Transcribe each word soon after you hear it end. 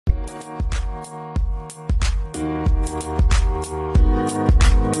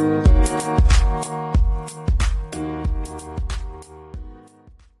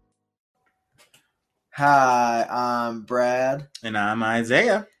Hi, I'm Brad. And I'm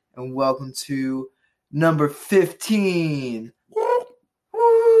Isaiah. And welcome to number 15.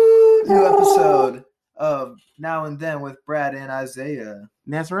 New episode of Now and Then with Brad and Isaiah.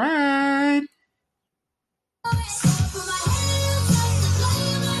 That's right.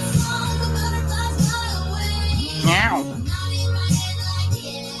 Meow.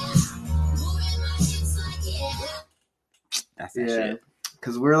 That's that shit.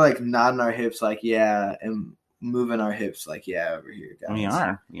 Because we're like nodding our hips like yeah, and moving our hips like yeah over here, guys. We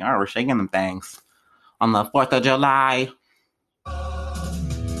are. We're shaking them things on the 4th of July.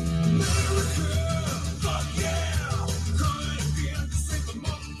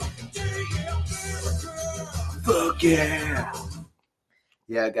 Fuck yeah.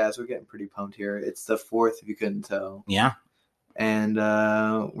 Yeah, guys, we're getting pretty pumped here. It's the 4th, if you couldn't tell. Yeah. And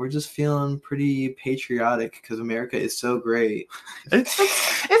we're just feeling pretty patriotic because America is so great.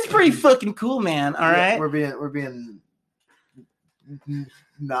 It's pretty fucking cool, man. All right. We're being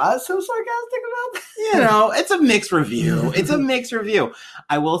not so sarcastic about that. You know, it's a mixed review.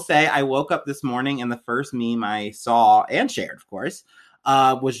 I will say I woke up this morning and the first meme I saw and shared, of course,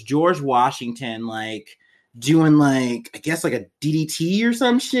 was George Washington like doing like I guess like a DDT or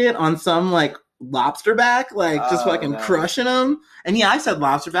some shit on some like lobster back, like just fucking crushing them. And yeah, I said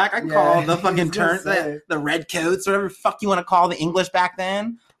lobster back. I call the fucking the red coats, whatever the fuck you want to call the English back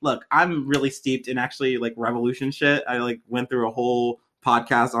then. Look, I'm really steeped in actually like revolution shit. I like went through a whole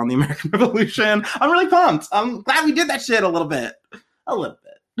podcast on the American Revolution. I'm really pumped. I'm glad we did that shit a little bit.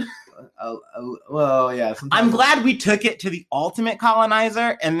 Well, yeah. I'm glad we took it to the ultimate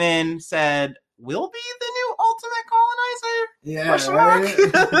colonizer and then said, we'll be the new ultimate colonizer? Yeah.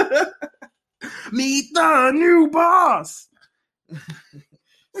 Right? Meet the new boss.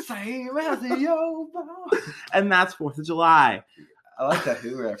 Same as the old boss. And that's 4th of July. I like that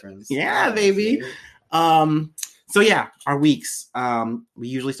Who reference. Yeah, baby. So yeah, our weeks. We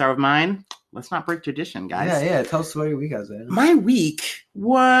usually start with mine. Let's not break tradition, guys. Yeah. Tell us what your week was. My week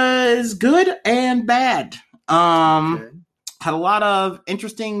was good and bad. Had a lot of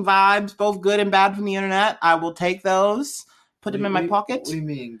interesting vibes, both good and bad from the internet. I will take those. Put them in my pocket. What do you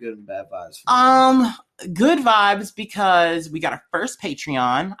mean good and bad vibes? Good vibes because we got our first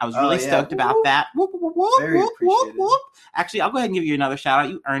Patreon. I was really stoked about that. Whoop, whoop, whoop, Very whoop, appreciated. whoop. Actually, I'll go ahead and give you another shout out.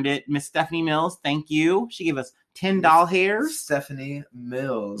 You earned it. Miss Stephanie Mills, thank you. She gave us $10 hairs. Stephanie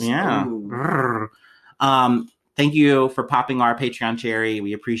Mills. Yeah. Thank you for popping our Patreon cherry.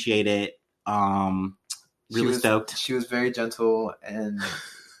 We appreciate it. Really stoked. She was very gentle and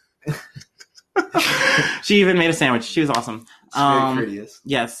she even made a sandwich. She was awesome. She's very courteous.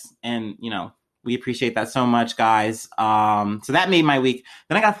 Yes, and you know we appreciate that so much, guys. So that made my week.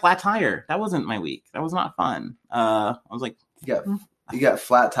 Then I got a flat tire. That wasn't my week. That was not fun. I was like, you got a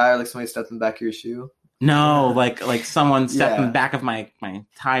flat tire, like somebody stepped in the back of your shoe. No, like someone stepped in the back of my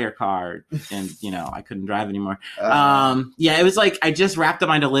tire car, and you know I couldn't drive anymore. It was like I just wrapped up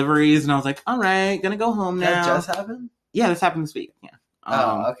my deliveries, and I was like, all right, gonna go home now. That just happened? Yeah, this happened this week. Yeah.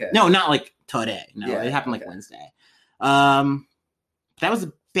 Okay. No, not like today. No, it happened like Wednesday. That was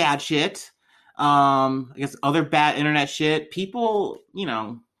bad shit. I guess other bad internet shit. People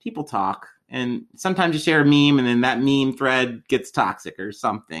talk, and sometimes you share a meme, and then that meme thread gets toxic or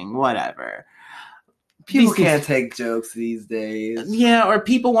something. Whatever. People can't take jokes these days. Yeah, or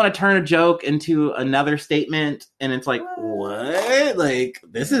people want to turn a joke into another statement, and it's like, what? Like,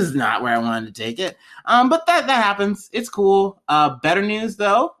 this is not where I wanted to take it. But that happens. It's cool. Better news,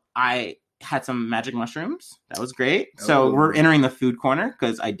 though. I had some magic mushrooms. That was great. Oh. So we're entering the food corner,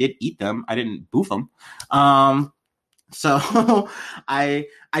 because I did eat them. I didn't boof them. So I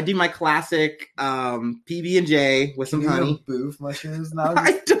do my classic PB&J with some honey. Boof mushrooms now?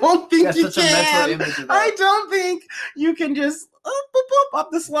 I don't think you can. I don't think you can just up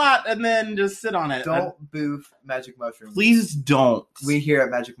the slot and then just sit on it. Don't boof magic mushrooms. Please don't. We here at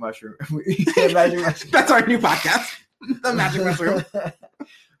Magic Mushroom. That's our new podcast. The Magic Mushroom.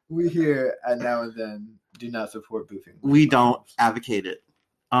 We here at Now and Then do not support boofing. We don't advocate it.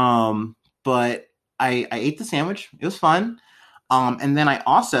 But I ate the sandwich. It was fun. And then I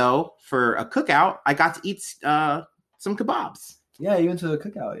also, for a cookout, I got to eat some kebabs. Yeah, you went to a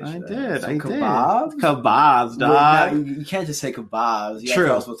cookout yesterday. I did. Kebabs? Kebabs, dog. Well, you can't just say kebabs.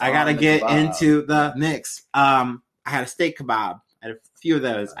 True. I got to get into the mix. I had a steak kebab. I had a few of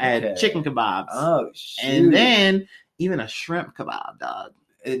those. I had chicken kebabs. Oh, shoot. And then even a shrimp kebab, dog.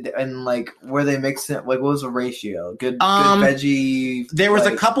 And like, were they mixing? Like, what was the ratio? Good veggie. There was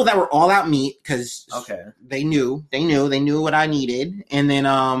a couple that were all out meat because okay, they knew what I needed, and then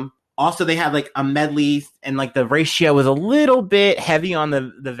also they had like a medley, and like the ratio was a little bit heavy on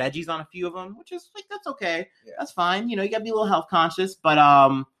the veggies on a few of them, which is like that's okay, that's fine. You know, you gotta be a little health conscious, but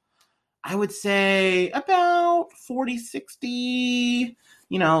I would say about 40-60.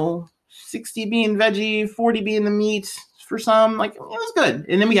 You know, 60 being veggie, 40 being the meat. For some, like it was good,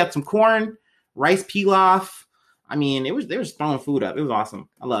 and then we had some corn, rice pilaf. I mean, they were throwing food up. It was awesome.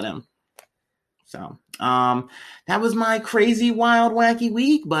 I love them. So, that was my crazy, wild, wacky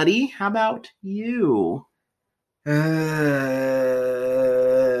week, buddy. How about you? That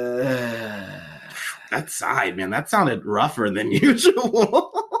sighed, man. That sounded rougher than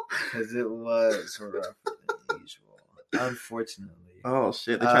usual. Because it was rougher than usual, unfortunately. Oh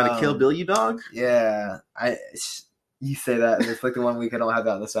shit! They tried to kill Bill, you dog. Yeah, You say that, and it's like the one week I don't have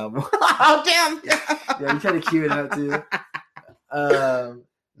that on the soundboard. Oh, damn! Yeah, you try to cue it out, too.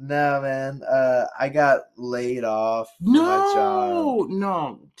 No, man. I got laid off from my job.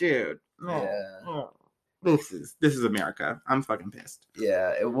 No, dude. No. Yeah. Oh. This is America. I'm fucking pissed.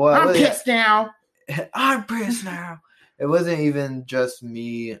 Yeah, it was. I'm pissed now. I'm pissed now. It wasn't even just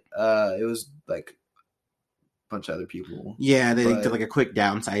me. It was like bunch of other people. Yeah, they did like a quick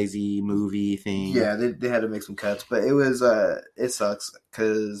downsizing movie thing. Yeah, they had to make some cuts, but it was it sucks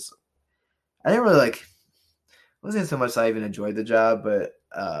because I didn't really it wasn't so much I even enjoyed the job, but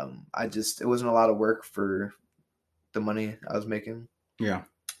it wasn't a lot of work for the money I was making. Yeah.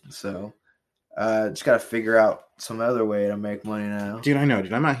 So just gotta figure out some other way to make money now. Dude, I know,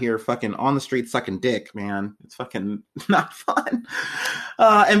 dude. I'm out here fucking on the street sucking dick, man. It's fucking not fun.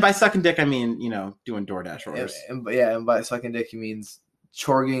 And by sucking dick, I mean, you know, doing DoorDash orders. And by sucking dick, he means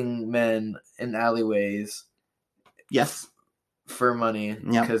chorging men in alleyways. Yes. For money.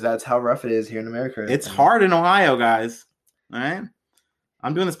 Yeah. Because that's how rough it is here in America. It's hard in Ohio, guys. All right?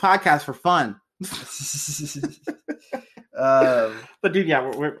 I'm doing this podcast for fun. But dude,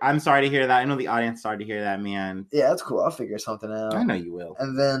 yeah, I'm sorry to hear that. I know the audience sorry to hear that, man. Yeah, that's cool. I'll figure something out. I know you will.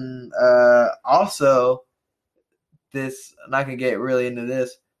 And then also, this, I'm not gonna get really into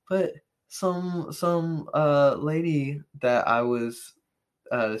this, but some lady that I was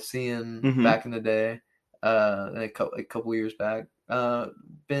seeing back in the day, a couple years back,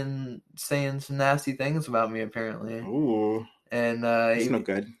 been saying some nasty things about me apparently. Ooh, and it's no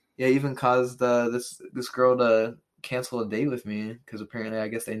good. Yeah, even caused this girl to cancel a date with me because apparently I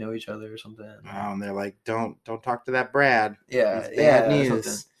guess they know each other or something. Oh, and they're like, don't talk to that Brad. Yeah, bad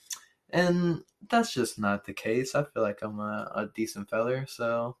news. And that's just not the case. I feel like I'm a decent feller.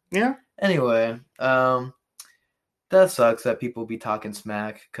 So yeah. Anyway, that sucks that people be talking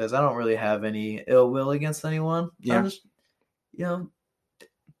smack because I don't really have any ill will against anyone. Yeah. I'm just,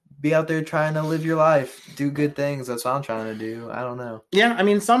 be out there trying to live your life, do good things. That's what I'm trying to do. I don't know. Yeah, I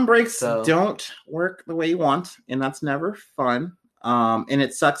mean, some breaks don't work the way you want, and that's never fun. And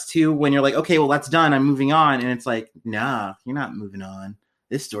it sucks too when you're like, okay, well, that's done. I'm moving on, and it's like, nah, you're not moving on.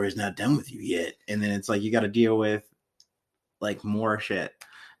 This story's not done with you yet. And then it's like you got to deal with like more shit.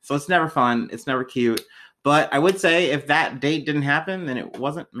 So it's never fun. It's never cute. But I would say if that date didn't happen, then it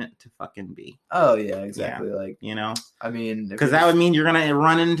wasn't meant to fucking be. Oh, yeah, exactly. Yeah. Like, I mean, because that would mean you're going to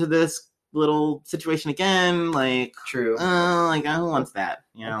run into this little situation again. Like, true. Like, who wants that?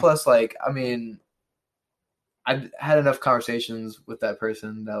 Plus, like, I mean, I've had enough conversations with that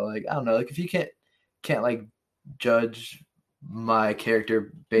person that, like, I don't know, like, if you can't like, judge my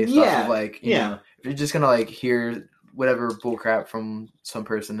character based off of, like, you know, if you're just going to, like, hear whatever bullcrap from some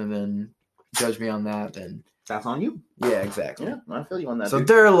person and then judge me on that, then that's on you. Yeah, exactly. Yeah, I feel you on that. So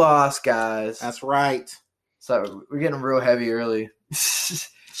they're lost, guys. That's right. So we're getting real heavy early. It's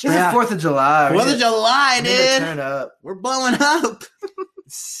the 4th of July. 4th of July, dude. Turn up. We're blowing up.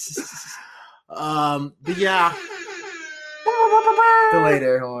 But yeah. Delayed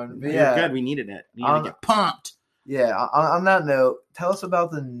air horn. But yeah, good. We needed it. We needed to get pumped. Yeah. On that note, tell us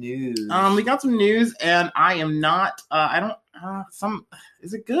about the news. We got some news, and I am not. I don't.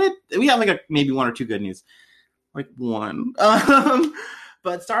 Is it good? We have like maybe one or two good news, like one.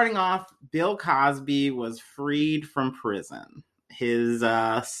 But starting off, Bill Cosby was freed from prison. His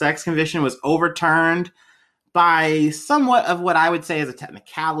sex conviction was overturned by somewhat of what I would say is a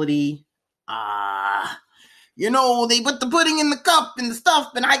technicality. They put the pudding in the cup and the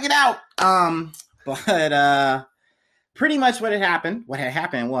stuff, and I get out. But pretty much what had happened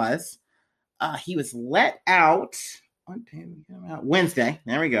was he was let out. What day did he come out? Wednesday.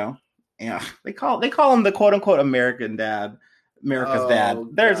 There we go. Yeah, they call him the quote unquote American dad. America's Dad.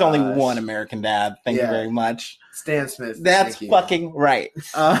 There's only one American Dad. Thank you very much. Stan Smith. That's fucking right.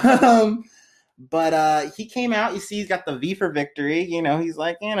 But he came out. You see, he's got the V for victory. You know, he's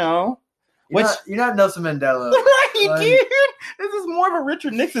like, you know. You're not Nelson Mandela. Right, dude. This is more of a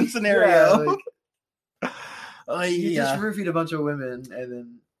Richard Nixon scenario. He just roofied a bunch of women and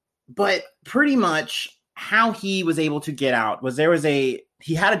then. But pretty much how he was able to get out was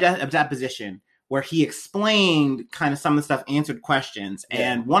he had a deposition where he explained kind of some of the stuff, answered questions.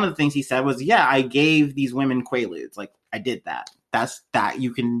 Yeah. And one of the things he said was, yeah, I gave these women Quaaludes. Like, I did that. That's that.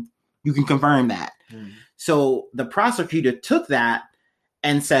 You can confirm that. Mm. So the prosecutor took that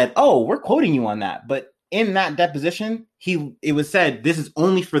and said, oh, we're quoting you on that. But in that deposition, it was said, this is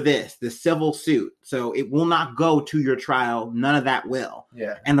only for the civil suit. So it will not go to your trial. None of that will.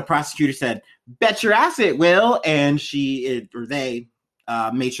 Yeah. And the prosecutor said, bet your ass it will. And they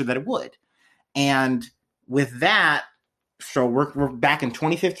made sure that it would. And with that, so we're back in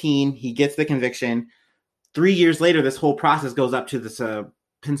 2015. He gets the conviction. 3 years later, this whole process goes up to this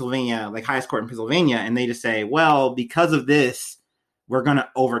Pennsylvania, like highest court in Pennsylvania. And they just say, well, because of this, we're going to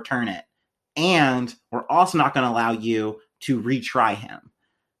overturn it. And we're also not going to allow you to retry him.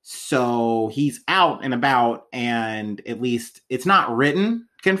 So he's out and about, and at least it's not written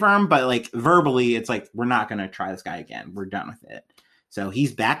confirmed, but like verbally, it's like, we're not going to try this guy again. We're done with it. So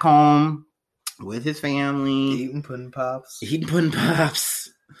he's back home with his family. Eating pudding pops.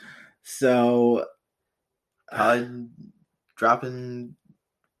 So dropping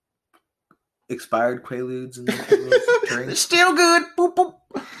expired Quaaludes in the drink. Still good. Boop, boop.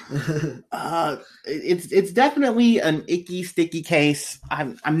 It's definitely an icky, sticky case.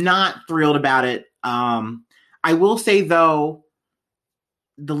 I'm not thrilled about it. I will say though,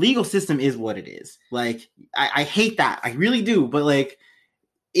 the legal system is what it is. Like, I hate that. I really do. But like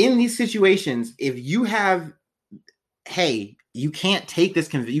in these situations, if you have, hey, you can't take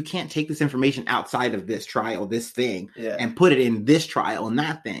this information outside of this trial, this thing, and put it in this trial and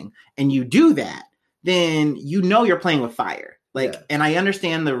that thing, and you do that, then you know you're playing with fire. Like, and I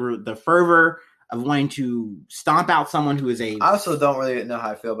understand the fervor of wanting to stomp out someone who is I also don't really know how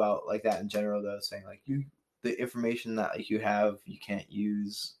I feel about like that in general, though, saying like the information that like you have, you can't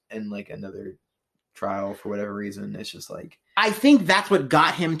use in like another trial for whatever reason. It's just like, I think that's what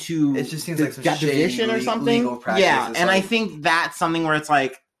got him to. It just seems like some deposition or something. Legal practice. Yeah, and like, I think that's something where it's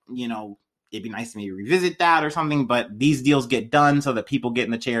like, you know, it'd be nice to maybe revisit that or something. But these deals get done so that people get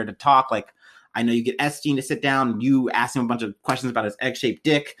in the chair to talk. Like, I know you get Epstein to sit down, you ask him a bunch of questions about his egg-shaped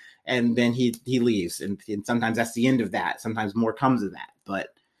dick, and then he leaves. And sometimes that's the end of that. Sometimes more comes of that. But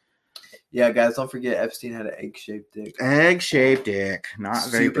yeah, guys, don't forget Epstein had an egg-shaped dick. Egg-shaped dick, not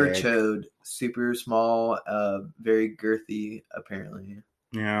very super big. chode, super small, very girthy, apparently.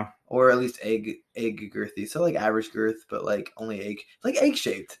 Yeah, or at least egg girthy. So like average girth, but like only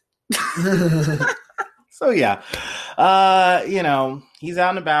egg-shaped. So yeah, you know, he's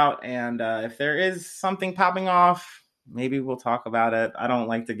out and about, and if there is something popping off, maybe we'll talk about it. I don't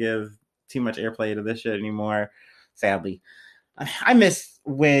like to give too much airplay to this shit anymore, sadly. I miss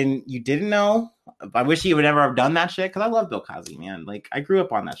when you didn't know. I wish he would never have done that shit, because I love Bill Cosby, man. Like, I grew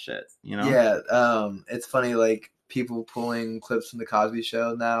up on that shit, you know? Yeah, it's funny, like, people pulling clips from the Cosby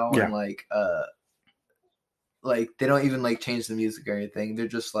Show now, and like they don't even like change the music or anything. They're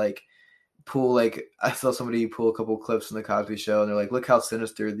just like I saw somebody pull a couple clips from the Cosby Show, and they're like, look how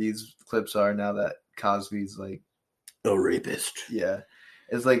sinister these clips are now that Cosby's like a rapist. Yeah.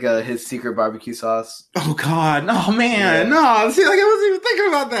 It's like his secret barbecue sauce. Oh God! Oh man! Yeah. No, see, like I wasn't even thinking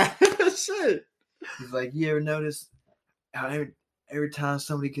about that. Shit. He's like, you ever notice how every time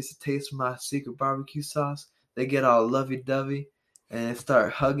somebody gets a taste of my secret barbecue sauce, they get all lovey-dovey and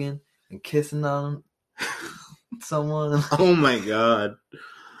start hugging and kissing on someone. Oh my God!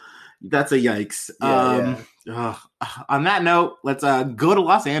 That's a yikes. Yeah. On that note, let's go to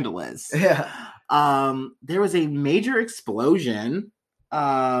Los Angeles. Yeah. There was a major explosion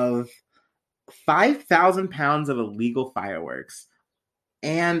of 5,000 pounds of illegal fireworks.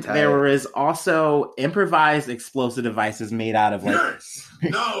 And there was also improvised explosive devices made out of like... Yes!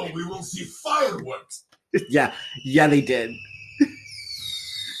 Now we will see fireworks! Yeah, they did.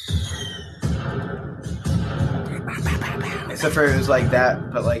 Except for it was like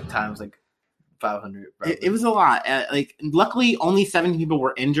that, but like times like 500. It was a lot. Like, luckily, only 7 people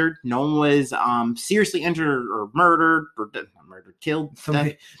were injured. No one was seriously injured or murdered killed.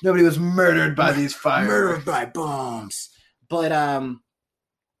 Nobody was murdered by these fires. Murdered by bombs. But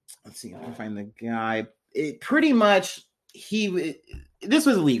let's see. I can find the guy. Pretty much, this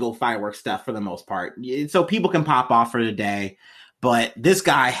was illegal fireworks stuff for the most part, so people can pop off for the day. But this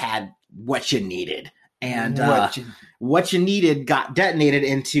guy had what you needed. And What what you needed got detonated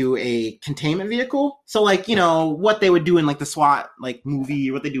into a containment vehicle. So like, what they would do in like the SWAT like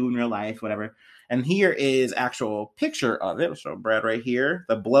movie, what they do in real life, whatever. And here is actual picture of it. I'll show Brad right here.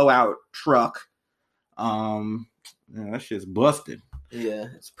 The blowout truck. That shit's busted. Yeah,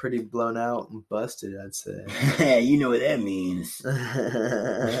 it's pretty blown out and busted, I'd say. You know what that means.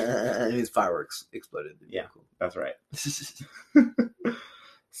 It means fireworks exploded. Yeah, that's right.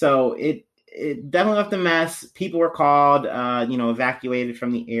 So it definitely left a mess. People were called, evacuated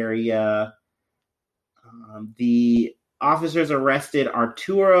from the area. The officers arrested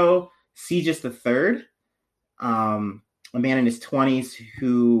Arturo Segis III, a man in his 20s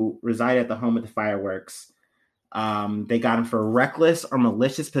who resided at the home with the fireworks. They got him for reckless or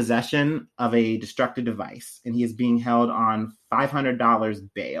malicious possession of a destructive device, and he is being held on $500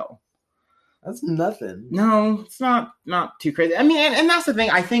 bail. That's nothing. No, it's not too crazy. I mean, and that's the thing.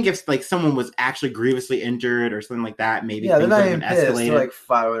 I think if like someone was actually grievously injured or something like that, maybe they're things not would even have pissed. escalated. They're like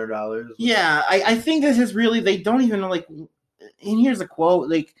 $500. Yeah, I think this is really, they don't even like. And here's a quote: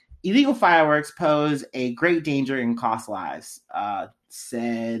 like, illegal fireworks pose a great danger and cost lives,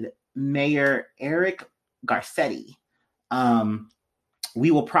 said Mayor Eric Garcetti. We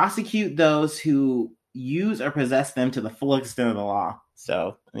will prosecute those who use or possess them to the full extent of the law.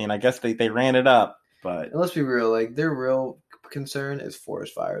 So, I mean, I guess they ran it up, but And let's be real, like their real concern is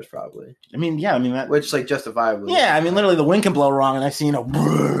forest fires, probably. I mean, yeah, I mean that, which like justifiably. yeah, I mean, literally the wind can blow wrong, and I've seen a.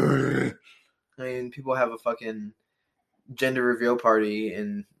 I mean, people have a fucking gender reveal party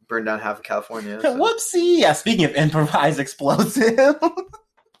and burn down half of California. So. Whoopsie! Yeah, speaking of improvised explosives.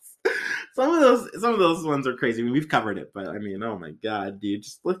 Some of those ones are crazy. I mean, we've covered it, but I mean, oh my god, dude!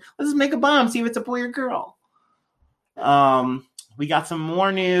 Let's just make a bomb, see if it's a boy or girl. We got some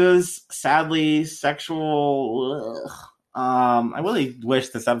more news. Sadly, sexual. I really wish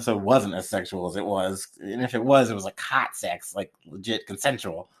this episode wasn't as sexual as it was, and if it was like hot sex, like legit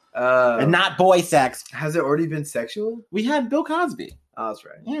consensual, and not boy sex. Has it already been sexual? We had Bill Cosby. Oh, that's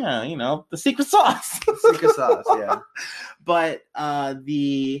right. Yeah, the secret sauce. Secret sauce, yeah. But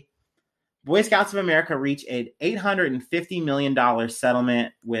the Boy Scouts of America reached an $850 million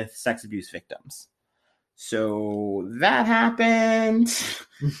settlement with sex abuse victims. So that happened.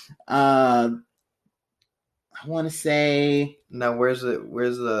 I want to say. Now, where's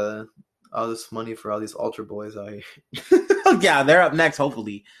the all this money for all these altar boys out here? Yeah, they're up next,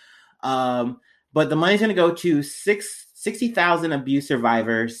 hopefully. But the money's going to go to 60,000 abuse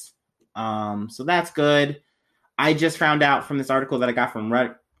survivors. So that's good. I just found out from this article that I got from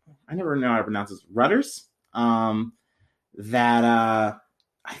I never know how to pronounce this. Reuters. That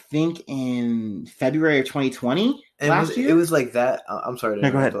I think in February of 2020 last year. It was like that. I'm sorry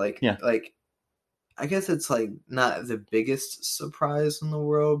to go ahead. Like, yeah. Like, I guess it's like not the biggest surprise in the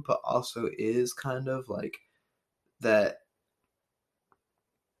world, but also is kind of like that.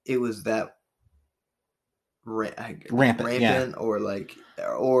 It was that rampant, yeah. or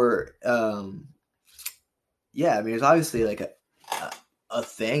yeah. I mean, it's obviously like a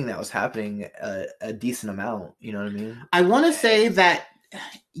thing that was happening a decent amount. You know what I mean? I want to say that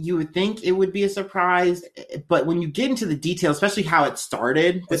you would think it would be a surprise, but when you get into the details, especially how it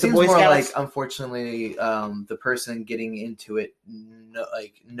started with the Boy Scouts, like, unfortunately, the person getting into it,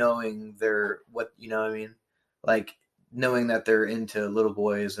 knowing what you know what I mean, like knowing that they're into little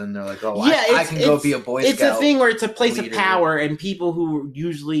boys and they're like, oh, yeah, I can go be a Boy Scout. It's a thing where it's a place of power, and people who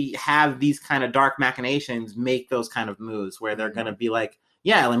usually have these kind of dark machinations make those kind of moves where they're going to be like,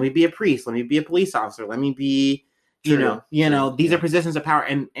 yeah, let me be a priest, let me be a police officer, let me be. These are positions of power.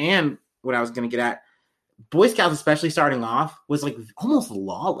 And what I was going to get at, Boy Scouts, especially starting off, was like almost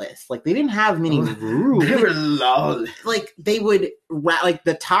lawless. Like they didn't have many rules. They were lawless. Like they would, like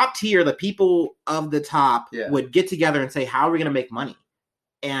the top tier, the people of the top would get together and say, how are we going to make money?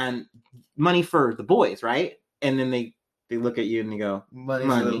 And money for the boys, right? And then they look at you and they go,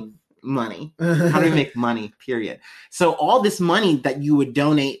 money. How do we make money? Period. So all this money that you would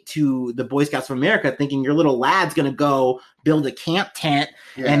donate to the Boy Scouts of America, thinking your little lad's gonna go build a camp tent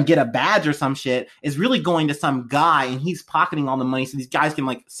and get a badge or some shit, is really going to some guy, and he's pocketing all the money so these guys can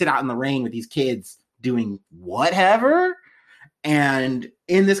like sit out in the rain with these kids doing whatever. And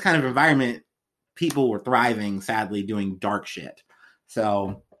in this kind of environment, people were thriving, sadly, doing dark shit.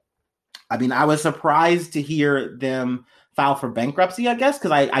 So, I mean, I was surprised to hear them file for bankruptcy, I guess,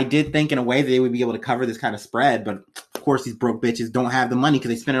 because I did think in a way they would be able to cover this kind of spread, but of course these broke bitches don't have the money because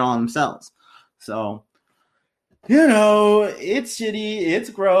they spend it all on themselves. So, it's shitty, it's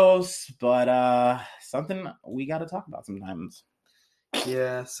gross, but something we got to talk about sometimes.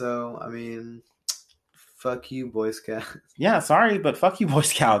 Yeah, so, I mean, Fuck you, Boy Scout. Yeah, sorry, but fuck you, Boy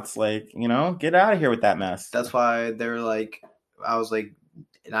Scouts. Like, get out of here with that mess. That's why they're like, I was like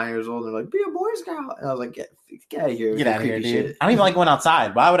 9 years old. And they're like, be a Boy Scout. And I was like, get out of here. Get out of here, dude. I don't even like going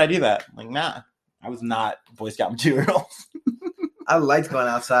outside. Why would I do that? Like, nah. I was not Boy Scout material. I liked going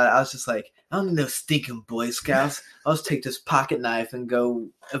outside. I was just like, I don't need no stinking Boy Scouts. I'll just take this pocket knife and go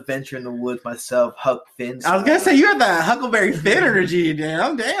adventure in the woods myself. Huck Finn. I was going to say, you have that Huckleberry Finn energy.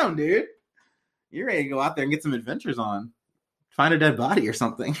 Damn, dude. You're ready to go out there and get some adventures on. Find a dead body or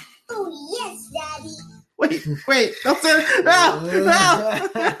something. Oh, yes, Daddy. Wait. Don't say no.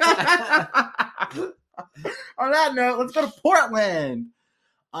 On that note, let's go to Portland.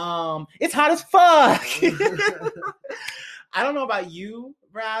 It's hot as fuck. I don't know about you,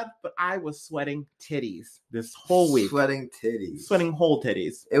 Brad, but I was sweating titties this whole week. Sweating titties. Sweating whole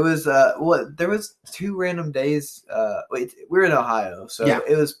titties. It was there was 2 random days. We're in Ohio, so Yeah.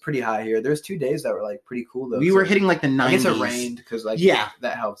 It was pretty hot here. There was 2 days that were like pretty cool though. We were hitting like the 90s. I guess it rained because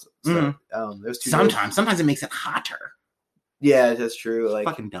that helps. So, there's 2 Sometimes it makes it hotter. Yeah, that's true. Like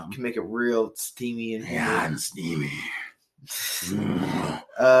Fucking dumb. Can make it real steamy and and steamy.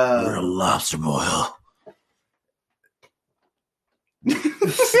 Real lobster boil.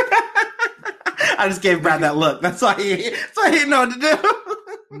 I just gave Brad that look. That's why he didn't know what to do.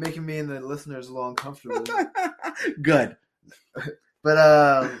 making me and the listeners a little uncomfortable. Good.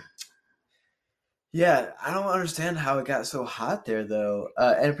 But yeah, I don't understand how it got so hot there though.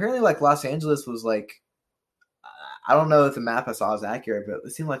 And apparently like Los Angeles was like, I don't know if the map I saw is accurate, but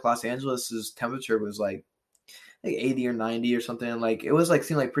it seemed like Los Angeles's temperature was like 80 or 90 or something. Like it was like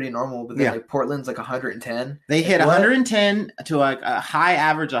seemed like pretty normal, but then like Portland's like 110. They hit 110 to like a high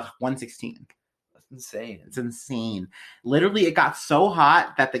average of 116. That's insane. It's insane. Literally, it got so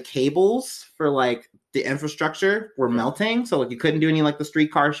hot that the cables for like the infrastructure were melting. So like you couldn't do any like the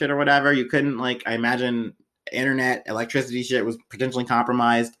streetcar shit or whatever. You couldn't like, I imagine internet, electricity shit was potentially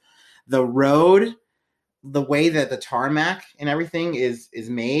compromised. The road, the way that the tarmac and everything is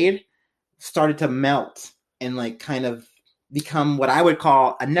made, started to melt and like kind of become what I would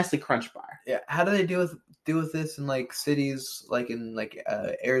call a Nestle Crunch bar. Yeah, how do they deal with this in like cities like in like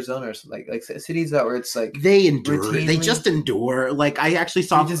Arizona or something, like cities that where it's like they endure. Routinely? They just endure. Like I actually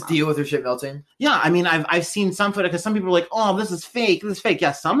saw. You just deal with their shit melting. Yeah, I mean, I've seen some footage because some people are like, "Oh, this is fake. This is fake."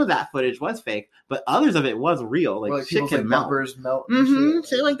 Yeah, some of that footage was fake, but others of it was real. Like shit can melt. Bumpers melt.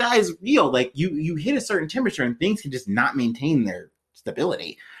 Shit like that is real. Like you hit a certain temperature and things can just not maintain their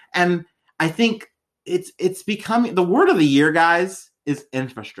stability. And I think it's becoming the word of the year, guys, is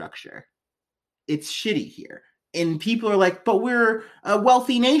infrastructure. It's shitty here. And people are like, but we're a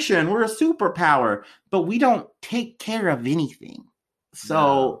wealthy nation. We're a superpower. But we don't take care of anything.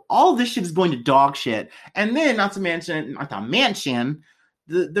 So all this shit is going to dog shit. And then, not to mention,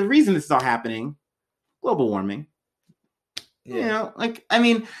 the reason this is all happening, global warming. Yeah. You know, like, I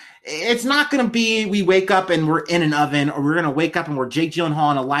mean, it's not going to be we wake up and we're in an oven, or we're going to wake up and we're Jake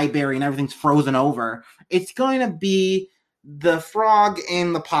Gyllenhaal in a library and everything's frozen over. It's going to be the frog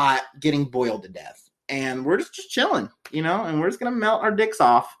in the pot getting boiled to death. And we're just chilling, you know, and we're just going to melt our dicks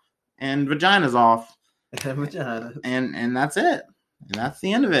off and vaginas off. And that's it. And that's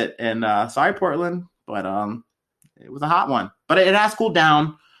the end of it. And sorry, Portland, but it was a hot one. But it has cooled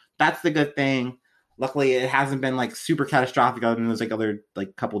down. That's the good thing. Luckily, it hasn't been like super catastrophic other than those like other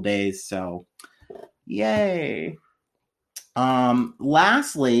like couple days. So, yay.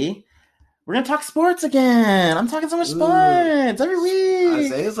 Lastly, we're gonna talk sports again. I'm talking so much sports every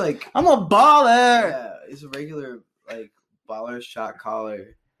week. Isaiah's like, I'm a baller. Yeah, he's a regular like baller shot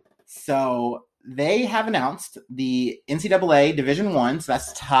caller. So they have announced the NCAA Division I. So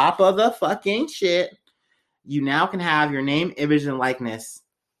that's top of the fucking shit. You now can have your name, image, and likeness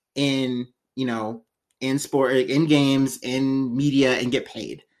in, you know, in sport, in games, in media, and get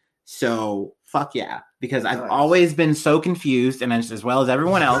paid. So fuck yeah, because I've always been so confused, and as well as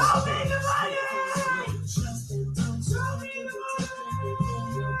everyone else.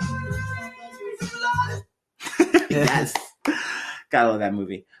 Yes, gotta love that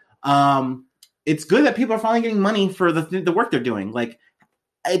movie. It's good that people are finally getting money for the work they're doing. Like,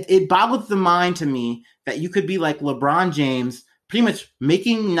 it boggles the mind to me that you could be like LeBron James, pretty much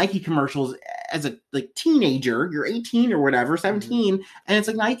making Nike commercials as a like teenager. You're 18 or whatever, 17, and it's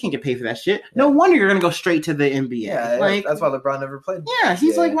like, now you can't get paid for that shit. No wonder you're gonna go straight to the NBA. Yeah, like, that's why LeBron never played. Yeah,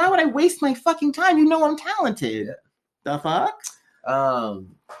 he's like, why would I waste my fucking time? You know I'm talented. Yeah. The fuck?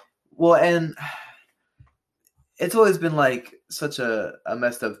 Well, and it's always been like such a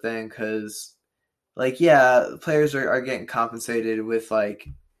messed up thing because, like, yeah, players are getting compensated with like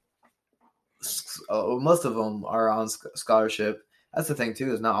most of them are on scholarship, That's the thing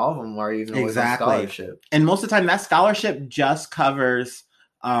too, is not all of them are even always on Exactly. scholarship. And most of the time, that scholarship just covers,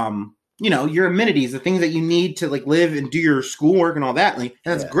 your amenities, the things that you need to like live and do your schoolwork and all that. Like,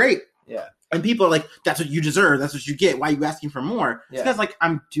 that's Yeah. great. Yeah. And people are like, that's what you deserve. That's what you get. Why are you asking for more? It's Yeah. because like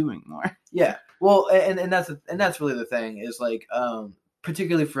I'm doing more. Yeah. Well, and that's really the thing is like,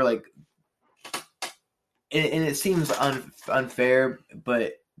 particularly for like, and it seems unfair,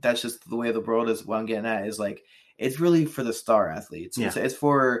 but that's just the way the world is. What I'm getting at is like, it's really for the star athletes. Yeah. It's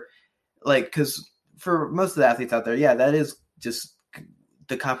for like, because for most of the athletes out there, yeah, that is just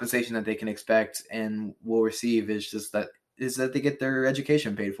the compensation that they can expect and will receive is that they get their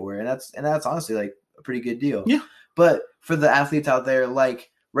education paid for, and that's honestly like a pretty good deal. Yeah. But for the athletes out there like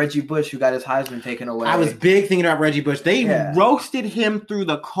Reggie Bush, who got his Heisman taken away, I was big thinking about Reggie Bush. They roasted him through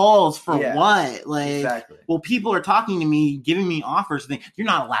the coals for what? Like, exactly. Well, people are talking to me, giving me offers. You're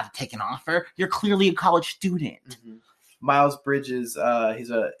not allowed to take an offer. You're clearly a college student. Mm-hmm. Miles Bridges, he's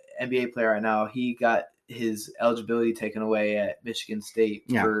a NBA player right now. He got his eligibility taken away at Michigan State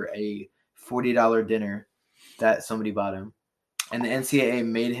for a $40 dinner that somebody bought him, and the NCAA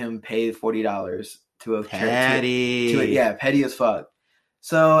made him pay $40 to a petty. Petty as fuck.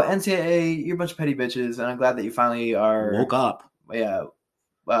 So NCAA, you're a bunch of petty bitches, and I'm glad that you finally are woke up. Yeah,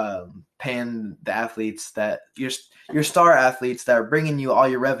 paying the athletes that your star athletes that are bringing you all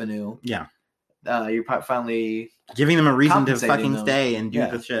your revenue. Yeah, you're finally giving them a reason to fucking stay and do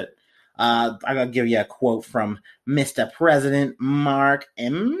the shit. I gotta give you a quote from Mr. President Mark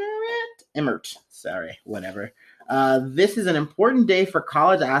Emmert. Sorry, whatever. This is an important day for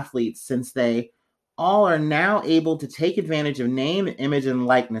college athletes since they all are now able to take advantage of name, image, and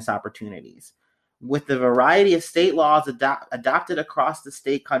likeness opportunities. With the variety of state laws adopted across the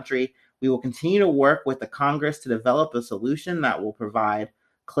state country, we will continue to work with the Congress to develop a solution that will provide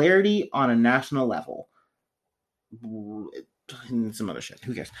clarity on a national level. And some other shit.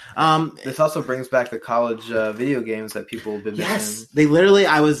 Who cares? This also brings back the college video games that people have been missing. They literally,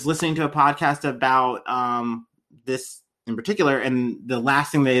 I was listening to a podcast about this in particular, and the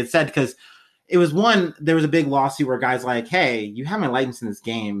last thing they had said, because it was there was a big lawsuit where guys like, hey, you have my likeness in this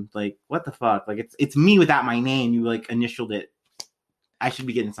game. Like, what the fuck? Like, it's me without my name. You like initialed it. I should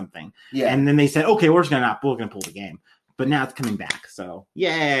be getting something. Yeah. And then they said, okay, we're gonna pull the game. But now it's coming back. So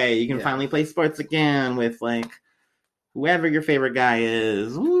yay, you can finally play sports again with like whoever your favorite guy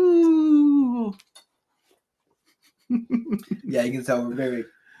is. Woo! Yeah, you can tell we're very,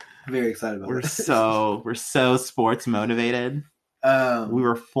 very excited about this. We're so sports motivated. We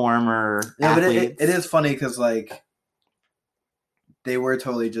were former athletes. But it is funny because like they were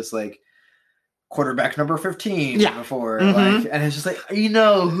totally just like quarterback number 15 before, like, and it's just like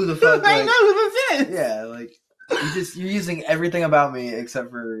who the fuck? I know who this is. Yeah, like you're using everything about me except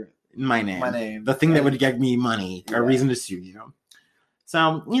for my name. The thing that would get me money, a reason to sue you.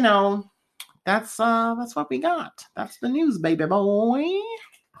 So that's what we got. That's the news, baby boy.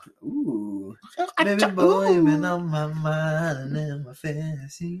 Ooh, baby boy, been on my mind and my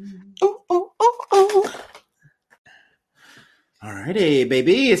fantasy. Ooh, ooh, ooh, ooh. Alrighty,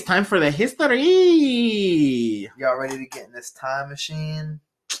 baby, it's time for the history. Y'all ready to get in this time machine?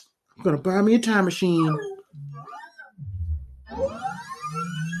 I'm gonna buy me a time machine.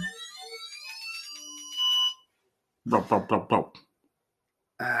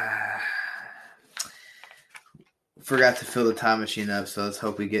 Forgot to fill the time machine up, so let's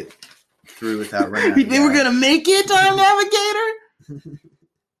hope we get through without running out. You think we're gonna make it, Time Navigator?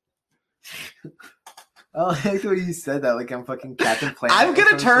 I like the way you said that, like I'm fucking Captain Planet. I'm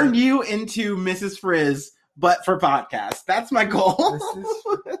gonna turn you into Mrs. Frizz, but for podcast. That's my goal.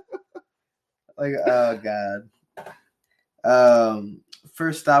 Like, oh god.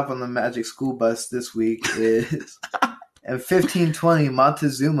 First stop on the Magic School Bus this week is in 1520.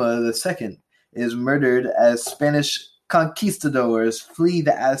 Montezuma II is murdered as Spanish conquistadors flee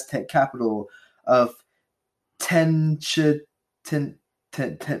the Aztec capital of Tenochtitlan.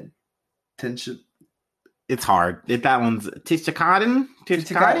 It's hard. That one's Tenochtitlan.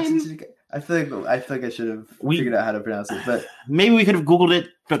 I feel like I should have figured out how to pronounce it, but maybe we could have Googled it,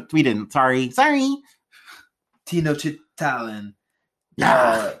 but we didn't. Sorry. Tenochtitlan.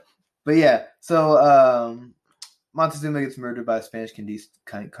 Yeah. But yeah, so Montezuma gets murdered by Spanish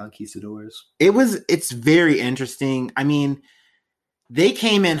conquistadors. It's very interesting. I mean, they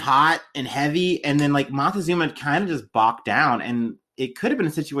came in hot and heavy, and then like Montezuma kind of just balked down, and it could have been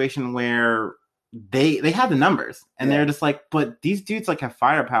a situation where they had the numbers, and they're just like, but these dudes like have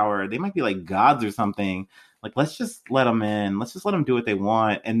firepower. They might be like gods or something. Like, let's just let them in. Let's just let them do what they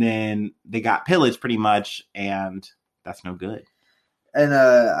want. And then they got pillaged pretty much, and that's no good. And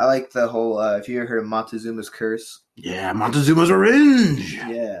I like the whole. If you ever heard of Montezuma's Curse, Yeah, Montezuma's Revenge.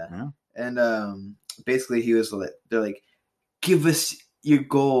 yeah. And basically he was like, they're like, give us your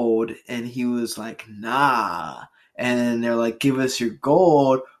gold, and he was like, nah. And they're like, give us your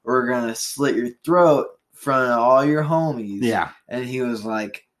gold, or we're gonna slit your throat in front of all your homies. Yeah. And he was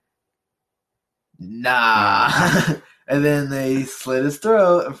like, nah. And then they slit his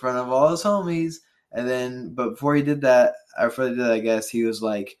throat in front of all his homies. And then, but before he did that, I guess he was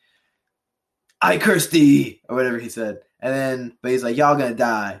like, I curse thee, or whatever he said. And then, but he's like, y'all gonna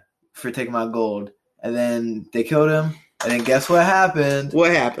die for taking my gold. And then they killed him. And then guess what happened?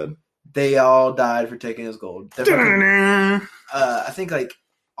 What happened? They all died for taking his gold. Fucking, I think like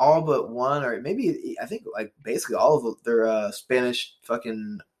all but one, or maybe I think like basically all of their Spanish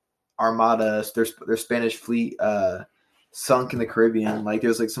fucking armadas, their Spanish fleet sunk in the Caribbean. Like there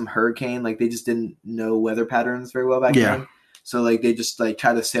was like some hurricane. Like they just didn't know weather patterns very well back then. So like they just like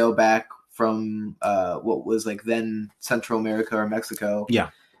tried to sail back from what was like then Central America or Mexico.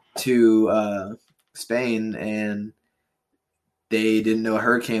 To Spain, and they didn't know a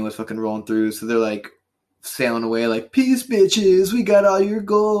hurricane was fucking rolling through, so they're like sailing away like, peace bitches, we got all your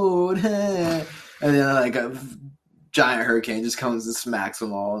gold. And then like a giant hurricane just comes and smacks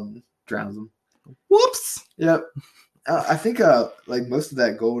them all and drowns them. Whoops. Yep. I think like most of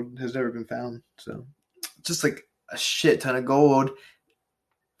that gold has never been found, so just like a shit ton of gold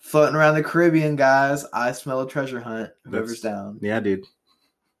floating around the Caribbean, guys. I smell a treasure hunt. Whoever's down. Yeah, dude.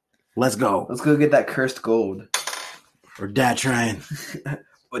 Let's go. Let's go get that cursed gold. Or Dad trying.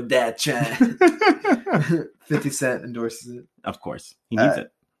 Or Dad trying. 50 Cent endorses it. Of course. He needs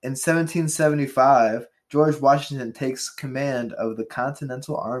it. In 1775, George Washington takes command of the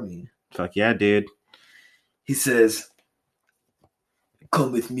Continental Army. Fuck yeah, dude. He says,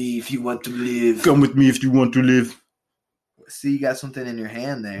 come with me if you want to live. Come with me if you want to live. See, you got something in your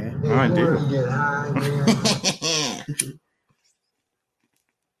hand there. Oh, I do.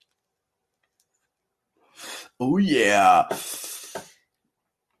 Oh, yeah.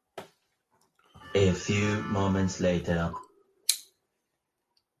 A few moments later.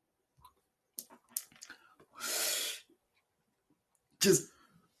 Just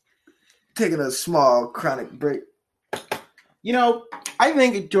taking a small chronic break. You know, I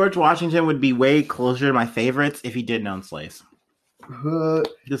think George Washington would be way closer to my favorites if he didn't own slaves.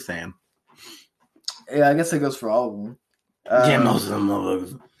 Just saying. Yeah, I guess that goes for all of them. Yeah, most of them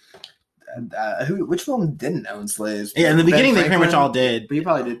motherfuckers. Which one didn't own slaves? Yeah, in the beginning Ben they pretty much Franklin? all did. But he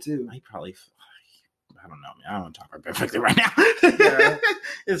probably did too. I don't know, man. I don't want to talk about Ben Franklin right now. Yeah, right?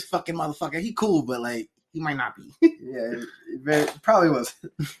 This fucking motherfucker. He cool, but like he might not be. Yeah, probably was.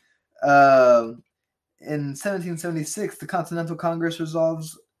 In 1776, the Continental Congress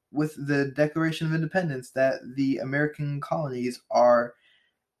resolves with the Declaration of Independence that the American colonies are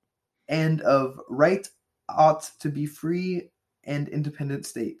and of right ought to be free and independent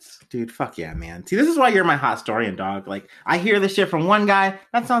states. Dude, fuck yeah, man. See, this is why you're my hot historian, dog. Like, I hear this shit from one guy.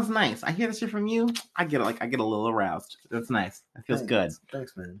 That sounds nice. I hear this shit from you. I get a little aroused. That's nice. That feels good.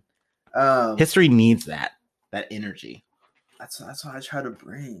 Thanks, man. History needs that energy. That's what I try to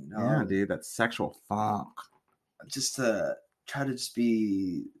bring. Yeah, dude, that sexual funk. Just to try to just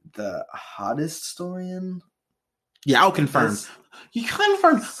be the hottest historian. Yeah, I'll confirm. You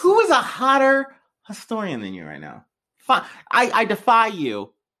confirmed. Who is a hotter historian than you right now? I defy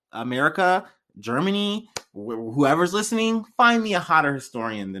you, America, Germany, whoever's listening. Find me a hotter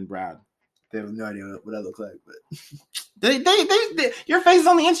historian than Brad. They have no idea what I look like, but they your face is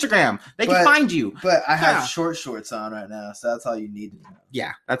on the Instagram. They can find you. But I have short shorts on right now, so that's all you need to know.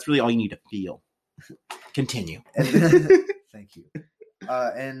 Yeah, that's really all you need to feel. Continue. Thank you.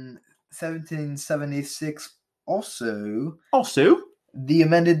 In 1776, also, the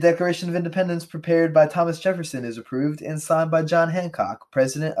amended Declaration of Independence prepared by Thomas Jefferson is approved and signed by John Hancock,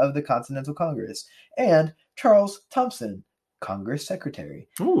 President of the Continental Congress, and Charles Thompson, Congress Secretary.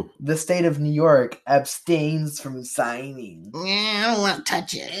 Ooh. The state of New York abstains from signing. Yeah, I don't want to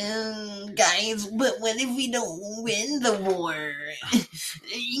touch it. Guys, but what if we don't win the war?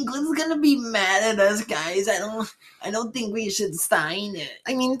 England's gonna be mad at us, guys. I don't think we should sign it.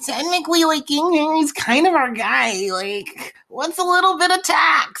 I mean, technically, like, he's kind of our guy. Like, what's a little bit of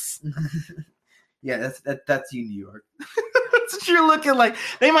tax? Yeah, that's you, New York. That's what you're looking like.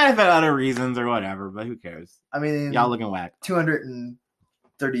 They might have had other reasons or whatever, but who cares? I mean, y'all looking whack.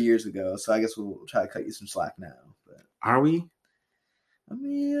 230 years ago, so I guess we'll try to cut you some slack now. But are we? I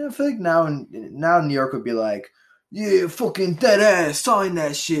mean, I feel like now New York would be like, yeah, fucking dead ass, sign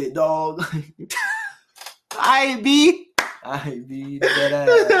that shit, dog. I be dead ass.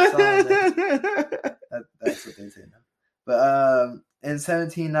 Sign that. That's what they say now. But in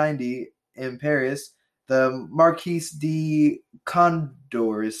 1790 in Paris, the Marquise de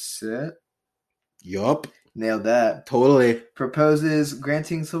Condorcet, Yup. nailed that, Totally. proposes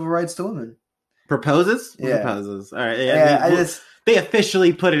granting civil rights to women. Proposes? Yeah. Proposes. All right. Yeah, they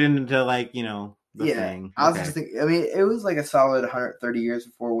officially put it into like, the thing. I was just thinking, I mean, it was like a solid 130 years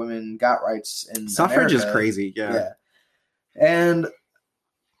before women got rights in Suffrage is America. crazy. Yeah. And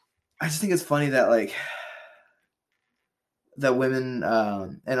I just think it's funny that like that women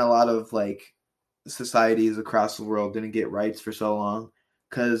in a lot of like societies across the world didn't get rights for so long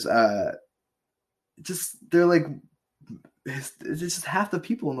because they're like it's just half the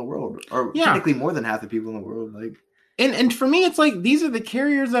people in the world, or technically more than half the people in the world. Like, and for me, it's like these are the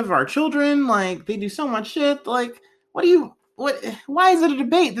carriers of our children. Like they do so much shit. Like, why is it a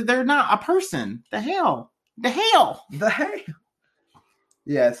debate that they're not a person? The hell.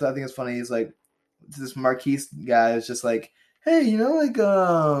 Yeah, so I think it's funny. He's like, this Marquise guy is just like, hey, more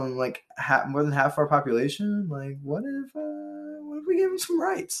than half our population. Like, what if we give him some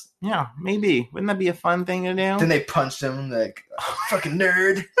rights? Yeah, maybe. Wouldn't that be a fun thing to do? Then they punched him like fucking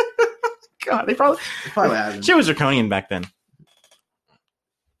nerd. God, they probably happened. She was draconian back then.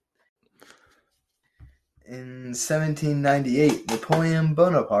 In 1798, Napoleon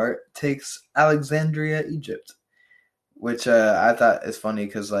Bonaparte takes Alexandria, Egypt, which I thought is funny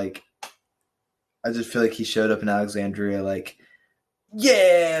because, like, I just feel like he showed up in Alexandria like,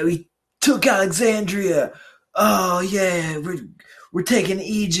 yeah, we took Alexandria. Oh, yeah, we're taking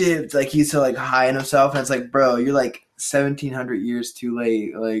Egypt. Like, he's so, like, high in himself, and it's like, bro, you're, like, 1,700 years too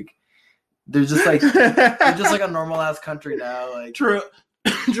late. Like, they're just, like, a normal-ass country now. Like, True.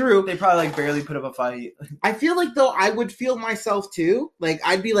 They probably like barely put up a fight. I feel like though I would feel myself too. Like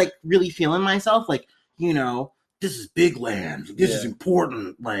I'd be like really feeling myself. Like this is big land. This is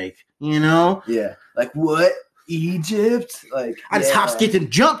important. Like Yeah. Like what? Egypt? Like I just hop, skipped,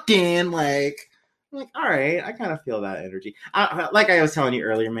 and jumped in. Like all right. I kind of feel that energy. Like I was telling you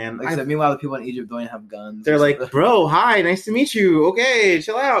earlier, man. Like I said, meanwhile, the people in Egypt don't even have guns. They're like, bro, hi, nice to meet you. Okay,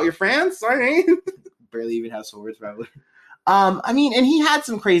 chill out. You're France? Sorry. Barely even have swords, probably. I mean, and he had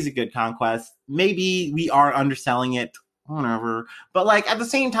some crazy good conquests. Maybe we are underselling it, whatever. But like at the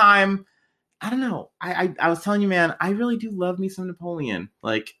same time, I don't know. I was telling you, man, I really do love me some Napoleon.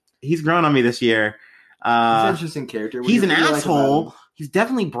 Like he's grown on me this year. He's an interesting character. He's an asshole. Like he's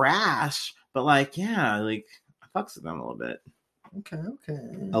definitely brash, but like, yeah, like I fucks with him a little bit. Okay.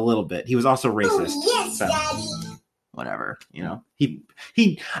 A little bit. He was also racist. Oh, yes, so. Daddy. Whatever, he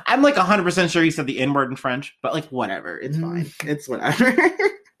I'm like 100% sure he said the N-word in French, but like whatever, it's fine. It's whatever.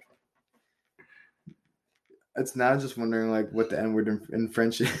 It's now just wondering like what the N-word in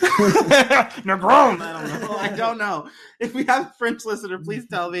French is. Negron. I don't know. If we have a French listener, please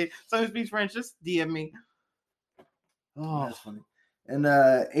tell me. Someone who speaks French, just DM me. Oh, that's funny. In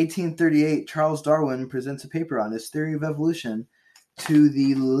 1838, Charles Darwin presents a paper on his theory of evolution to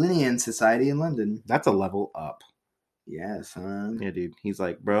the Linnean Society in London. That's a level up. Yeah, son. Yeah, dude. He's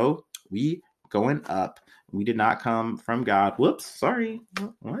like, bro, we going up. We did not come from God. Whoops, sorry.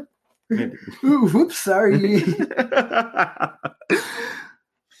 What? Ooh, whoops, sorry. In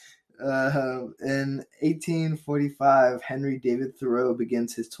 1845, Henry David Thoreau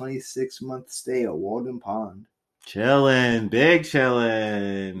begins his 26-month stay at Walden Pond. Big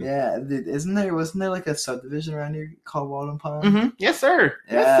chillin'. Yeah, wasn't there like a subdivision around here called Walden Pond? Mm-hmm. Yes, sir.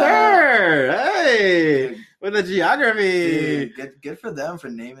 Yeah. Yes, sir. Hey, dude, with the geography. Dude, good for them for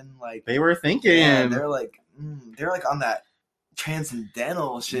naming like they were thinking. Yeah, they're like on that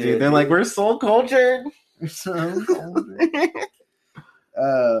transcendental shit. Dude, they're like we're soul cultured.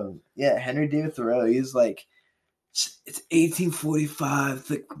 Yeah, Henry David Thoreau. He's like, it's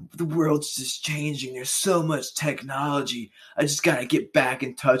 1845. The world's just changing. There's so much technology. I just gotta get back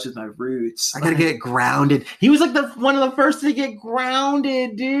in touch with my roots. I gotta get grounded. He was like one of the first to get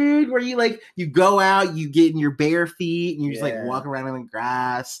grounded, dude. Where you go out, you get in your bare feet, and you just like walk around in the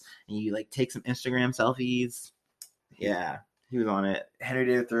grass, and you like take some Instagram selfies. Yeah, he was on it. Henry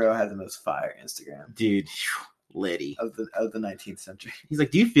David Thoreau had the most fire Instagram, dude. Liddy of the 19th century. He's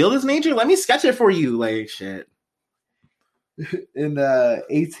like, do you feel this nature? Let me sketch it for you. Like shit. In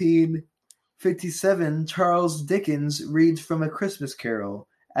 1857, Charles Dickens reads from A Christmas Carol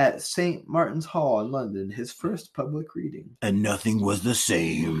at St. Martin's Hall in London, his first public reading. And nothing was the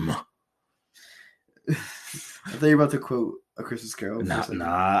same. I thought you were about to quote A Christmas Carol. Nah.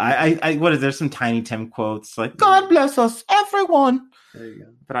 I what is there some Tiny Tim quotes like God bless us, everyone. There you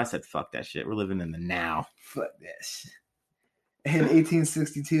go. But I said fuck that shit. We're living in the now. Fuck this. In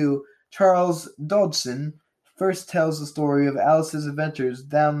 1862, Charles Dodgson first tells the story of Alice's adventures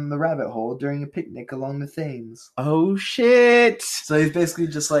down the rabbit hole during a picnic along the Thames. Oh shit! So he's basically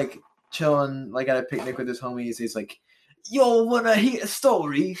just like chilling, like at a picnic with his homies. He's like, "Yo, wanna hear a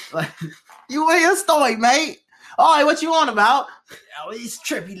story?" Like, You want your story, mate? All right, what you on about? "Oh, this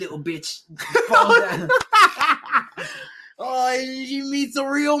trippy little bitch falls down." Oh, she meets a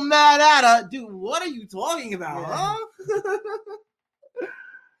real mad hatter. Dude, what are you talking about, Yeah. huh?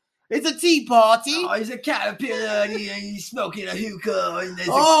 It's a tea party. Oh, he's a caterpillar and he's smoking a hookah. And there's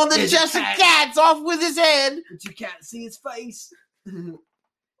The there's Cheshire cat, Cat's off with his head. but you can't see his face.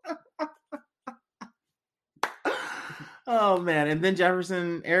 Oh, man. And then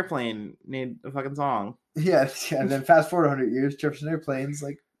Jefferson Airplane made a fucking song. Yeah. And then fast forward 100 years, Jefferson Airplane's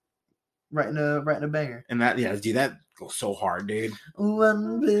like writing a banger. And that, yeah, dude, that goes so hard, dude.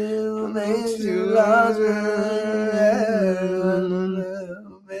 One bill makes you larger, one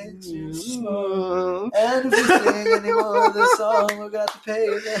bill makes you small. And if we sing any more of this song, we're got to pay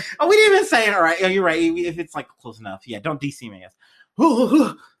them. Oh, we didn't even say it right. Oh, you're right. If it's like close enough. Yeah, don't DC me, I guess.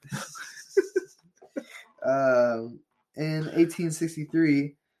 In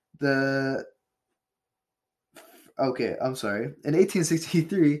 1863, In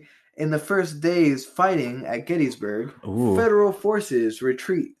 1863, in the first day's fighting at Gettysburg, Ooh. Federal forces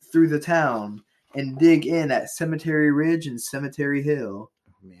retreat through the town and dig in at Cemetery Ridge and Cemetery Hill.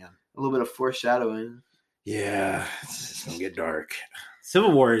 Man. A little bit of foreshadowing. Yeah, it's gonna get dark.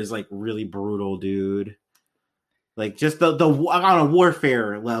 Civil War is like really brutal, dude. Like just the on a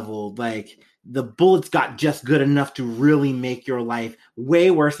warfare level, like the bullets got just good enough to really make your life way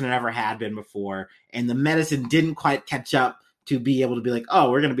worse than it ever had been before, and the medicine didn't quite catch up to be able to be like, oh,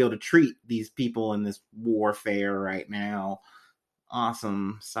 we're gonna be able to treat these people in this warfare right now.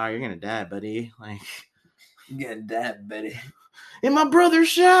 Awesome. Sorry, you're gonna die, buddy. Like, You're getting that, Betty. and my brother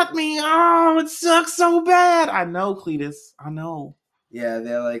shot me. Oh, it sucks so bad. I know, Cletus. I know. Yeah,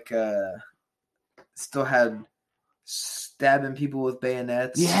 they like still had stabbing people with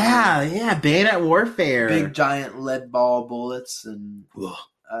bayonets. Yeah, bayonet warfare. Big giant lead ball bullets and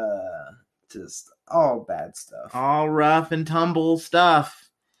just all bad stuff. All rough and tumble stuff.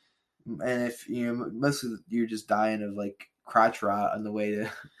 And if most of you're just dying of like crotch rot on the way to.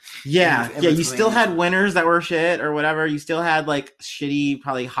 Yeah, in yeah. You between. still had winters that were shit or whatever. You still had like shitty,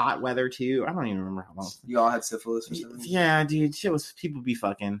 probably hot weather too. I don't even remember how long. You all had syphilis or something. Yeah, dude, shit was people be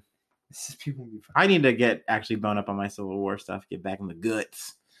fucking. It's just people be fine. I need to get actually bone up on my Civil War stuff. Get back in the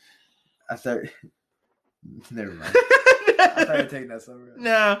guts. I thought. Never mind. I thought you were taking that somewhere.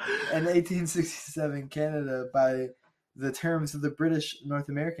 No. In 1867, Canada, by the terms of the British North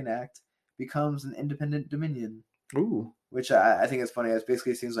American Act, becomes an independent dominion. Ooh. Which I think is funny. It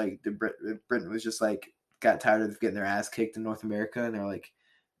basically seems like Britain was just like got tired of getting their ass kicked in North America, and they're like,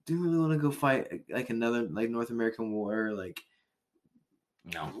 "Do we really want to go fight like another like North American war? Like,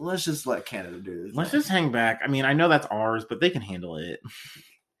 No. let's just let Canada do this. Let's just hang back. I mean, I know that's ours, but they can handle it.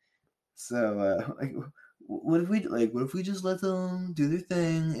 So, like, what if we just let them do their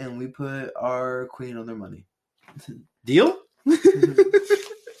thing and we put our queen on their money? Deal?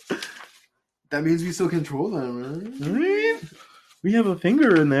 That means we still control them, right? We have a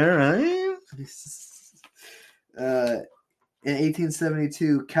finger in there, right? In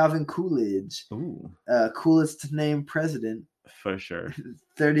 1872, Calvin Coolidge, Ooh, coolest named president, for sure.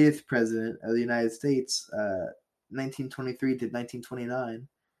 30th president of the United States, 1923 to 1929.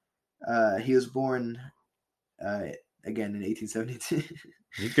 He was born again in 1872.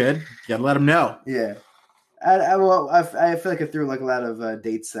 You're good. You gotta let them know. Yeah. I feel like I threw like a lot of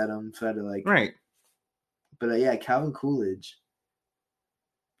dates at him, so I had to like. Right. But yeah, Calvin Coolidge.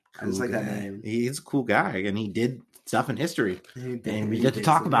 I just Cool like that guy. name. He's a cool guy, and he did stuff in history. And we He get to did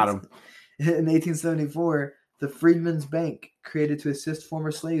talk some about things. him. In 1874, the Freedmen's Bank, created to assist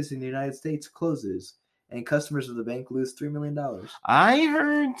former slaves in the United States, closes, and customers of the bank lose $3 million. I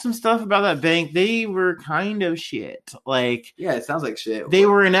heard some stuff about that bank. They were kind of shit. Like, Yeah, it sounds like shit. they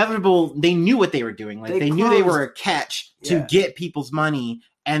were inevitable. They knew what they were doing. Like, They they knew they closed- were a catch to Yeah. get people's money,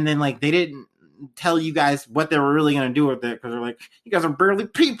 and then like they didn't tell you guys what they were really going to do with it because they're like, you guys are barely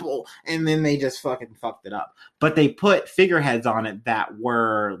people, and then they just fucking fucked it up. But they put figureheads on it that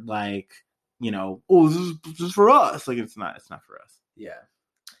were like, oh, this is for us. Like, it's not for us. Yeah.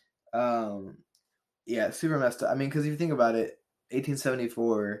 Yeah, super messed up. I mean, because if you think about it,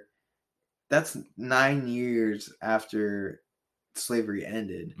 1874, that's 9 years after slavery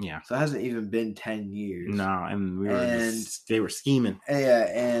ended. Yeah. So it hasn't even been 10 years. No, and And- they were scheming. Yeah,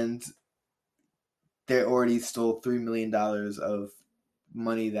 and they already stole $3 million of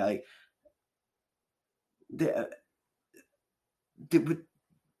money that, like,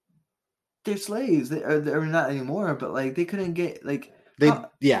 they're slaves. They're not anymore, but like they couldn't get like they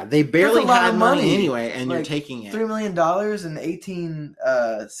barely a lot had of money money. anyway, and you're Like, taking it. $3 million in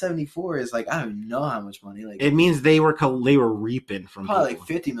 1874 is like, I don't even know how much money. Like, It means they were reaping from probably people.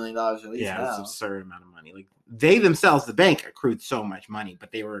 like $50 million at least Yeah, now. it's an absurd amount of money. Like they themselves, the bank accrued so much money,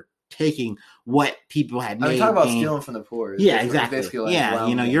 but they were taking what people had made. I mean, talk about stealing from the poor. Yeah, exactly. Like, yeah,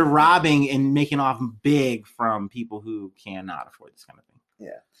 you're robbing and making off big from people who cannot afford this kind of thing.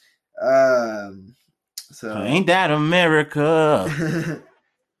 Yeah. So ain't that America?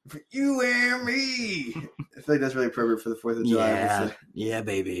 For you and me. I feel like that's really appropriate for the 4th of July. Yeah,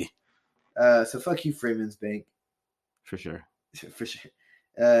 baby. So fuck you, Freeman's Bank. For sure. For sure.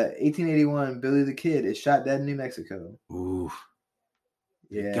 1881, Billy the Kid is shot dead in New Mexico. Ooh.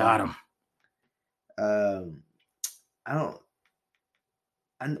 Yeah. Got him. I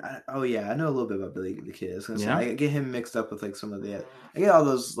know a little bit about Billy the Kid. I was gonna say, I get him mixed up with like some of the. I get all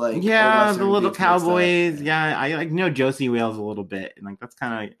those like. Yeah, the little cowboys. Yeah, I like know Josie Wales a little bit, and like that's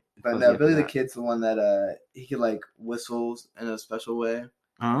kind of. But no, Billy the Kid's the one that he could like whistles in a special way.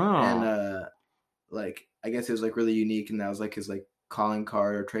 Oh. And like I guess it was like really unique, and that was like his like calling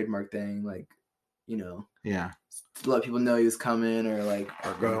card or trademark thing, like Yeah. To let people know he was coming or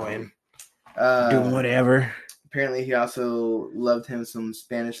going. Doing whatever. Apparently, he also loved him some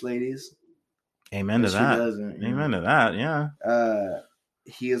Spanish ladies. Amen to that. Amen to that. Yeah.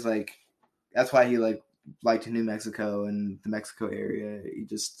 He is like, that's why he liked New Mexico and the Mexico area. He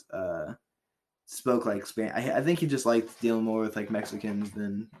just spoke like Spanish. I think he just liked dealing more with like Mexicans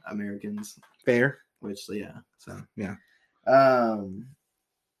than Americans. Fair. Which yeah. So yeah.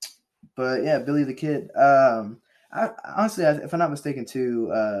 But yeah, Billy the Kid. Honestly, if I'm not mistaken,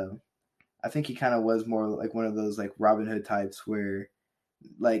 too. I think he kind of was more like one of those like Robin Hood types where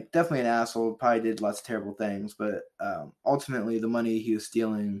like definitely an asshole, probably did lots of terrible things, but ultimately the money he was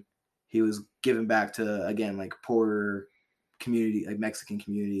stealing, he was giving back to, again, like poorer community, like Mexican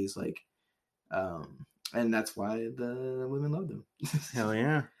communities, like and that's why the women loved him. Hell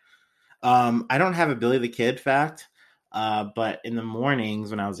yeah. I don't have a Billy the Kid fact, but in the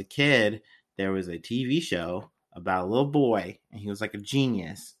mornings when I was a kid, there was a TV show about a little boy, and he was like a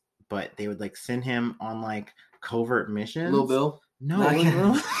genius. But they would like send him on like covert missions. Little Bill? No, it was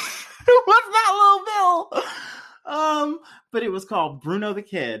not Little Bill. But it was called Bruno the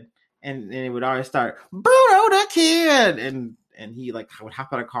Kid, and it would always start Bruno the Kid, and he like would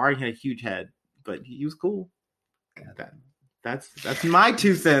hop out of a car and he had a huge head, but he was cool. That's my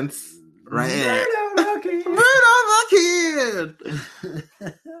 2 cents right there. Bruno the Kid.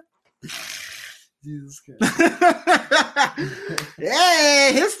 Jesus Christ.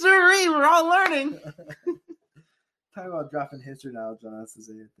 Hey, history, we're all learning. Talk about dropping history knowledge on us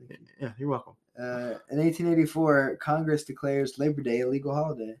today. Yeah, you're welcome. In 1884, Congress declares Labor Day a legal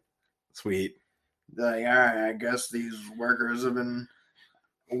holiday. Sweet. Like, all right, I guess these workers have been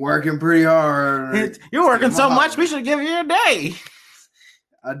working pretty hard. You're working so much, we should give you a day.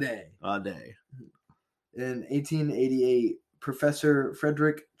 A day. In 1888, Professor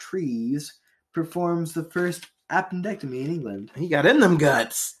Frederick Treves performs the first appendectomy in England. He got in them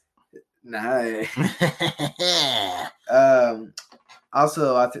guts. Nice.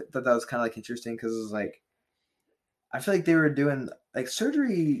 Also, I thought that was kind of like interesting because it was like, I feel like they were doing like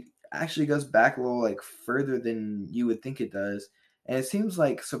surgery actually goes back a little like further than you would think it does, and it seems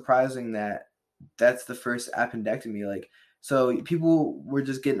like surprising that that's the first appendectomy. Like, so people were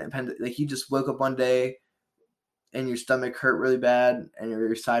just getting like you just woke up one day and your stomach hurt really bad and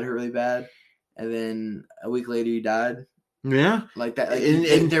your side hurt really bad, and then a week later you died. Yeah, like that. Like,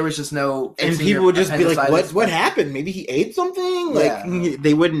 and there was just no. And people would just be like, "What happened? Maybe he ate something." Like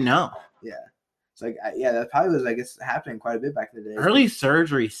they wouldn't know. Yeah, it's like that probably was, I guess, happening quite a bit back in the day. Early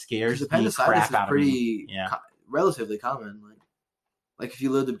surgery scares the crap out of me. Yeah, relatively common. Like if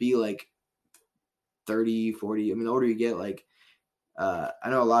you live to be like 30, 40. I mean, the older you get, like I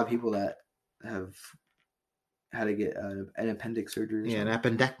know a lot of people that have had to get an appendix surgery. Yeah, an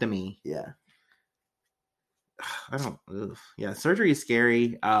appendectomy. Yeah. I don't. Ugh. Yeah, surgery is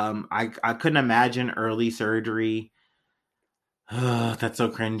scary. I couldn't imagine early surgery. That's so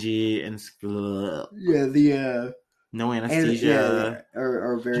cringy and yeah. The no anesthesia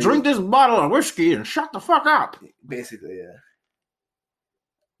or very drink this bottle of whiskey and shut the fuck up. Basically, yeah.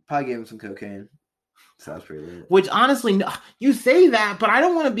 Probably gave him some cocaine. Sounds pretty lit. Which honestly, you say that, but I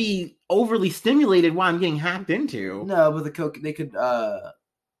don't want to be overly stimulated while I'm getting hacked into. No, but the coke they could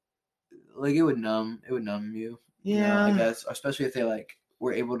like it would numb you. Yeah, I guess, especially if they like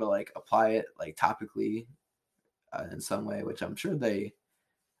were able to like apply it like topically in some way, which I'm sure they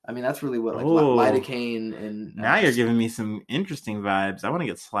I mean, that's really what like Oh. lidocaine and Now you're giving me some interesting vibes. I want to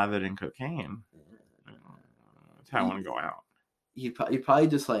get slathered in cocaine. That's how I want to go out. you'd probably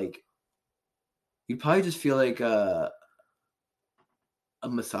just feel like a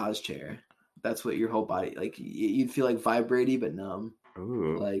massage chair. That's what your whole body like. You'd feel like vibrating but numb,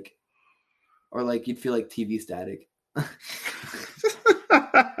 Ooh. like, or like you'd feel like TV static.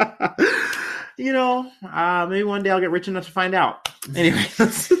 You know, maybe one day I'll get rich enough to find out. Anyway.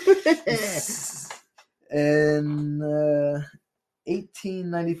 In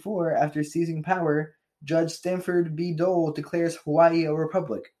 1894, after seizing power, Judge Stanford B. Dole declares Hawaii a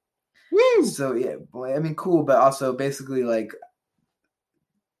republic. Woo! So yeah, boy, I mean, cool, but also basically like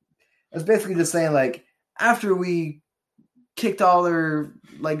it's basically just saying like after we kicked all their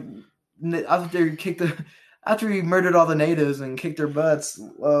like after we murdered all the natives and kicked their butts,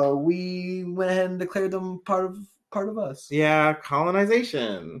 we went ahead and declared them part of us. Yeah,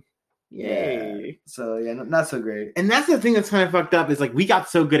 colonization. Yay. Yeah. So yeah, not so great. And that's the thing that's kind of fucked up is like we got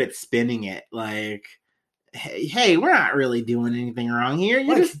so good at spinning it. Like, hey, we're not really doing anything wrong here.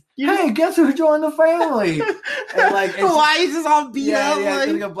 Hey, guess who joined the family? And like, Hawaii's just all beat up. Yeah, Like,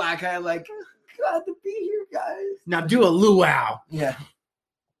 like a black guy, like glad to be here, guys. now do a luau. Yeah,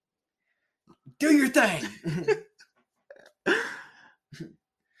 do your thing.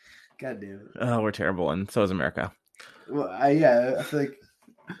 God damn it. Oh, we're terrible, and so is America. Well, I feel like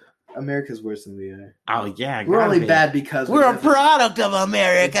America's worse than we are. Oh yeah, We're only bad because We're a product of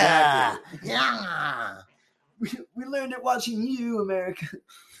America. Exactly. Yeah. We learned it watching you, America.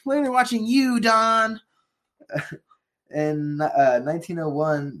 We're only watching you, Don. In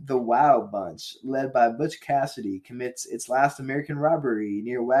 1901, the Wow Bunch, led by Butch Cassidy, commits its last American robbery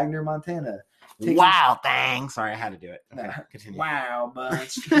near Wagner, Montana. Wow, thanks. Sorry, I had to do it. Okay, continue. Wow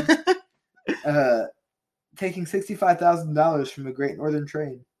Bunch. Taking $65,000 from a Great Northern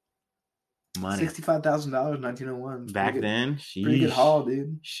train. Money. $65,000 in 1901. Back Pretty good- then, Pretty good haul,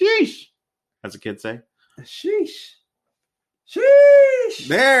 dude. Sheesh. As the kids say. Sheesh. Sheesh.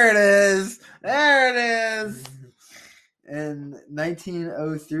 There it is. There it is. In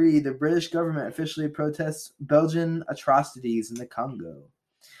 1903, the British government officially protests Belgian atrocities in the Congo,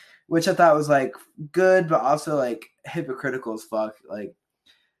 which I thought was like good, but also like hypocritical as fuck. Like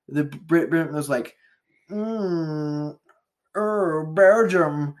the Britain was like,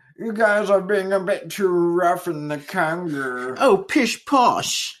 Belgium, you guys are being a bit too rough in the Congo. Oh, pish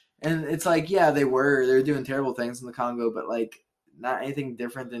posh. And it's like, yeah, they were doing terrible things in the Congo, but like not anything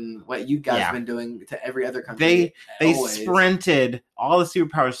different than what you guys have been doing to every other country. They always. sprinted, all the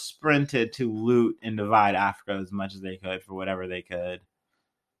superpowers sprinted to loot and divide Africa as much as they could for whatever they could.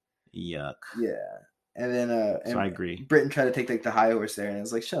 Yuck. Yeah. And then So I agree. Britain tried to take like the high horse there, and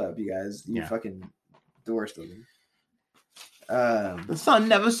it's like, shut up, you guys. You Yeah. fucking the worst of them. The sun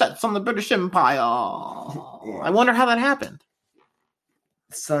never sets on the British Empire. I wonder how that happened.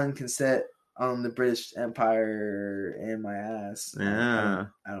 The sun can set on the British Empire and my ass. Yeah.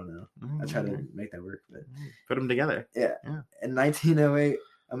 I don't know. I tried to make that work, but Put them together. in 1908,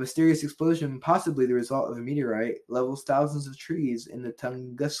 a mysterious explosion, possibly the result of a meteorite, levels thousands of trees in the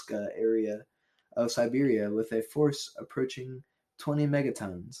Tunguska area of Siberia with a force approaching 20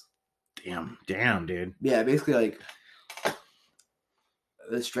 megatons. Damn, dude. Yeah, basically like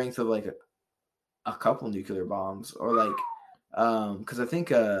the strength of like a couple nuclear bombs, or like because I think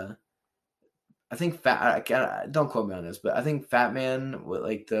don't quote me on this, but I think Fat Man,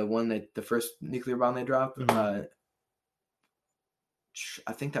 like the first nuclear bomb they dropped, I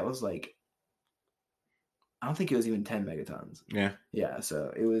think that was like, I don't think it was even 10 megatons. Yeah.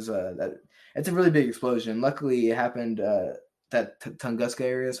 So it was it's a really big explosion. Luckily, it happened that Tunguska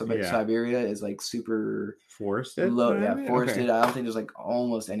area, so Siberia is like super forested. Low, forested. Okay. I don't think there's like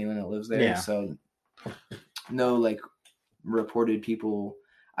almost anyone that lives there. Yeah. So no like reported people.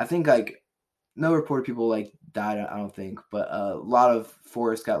 I think like no reported people like died. I don't think, but a lot of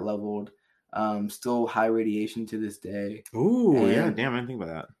forests got leveled. Still high radiation to this day. Ooh, yeah, damn, I didn't think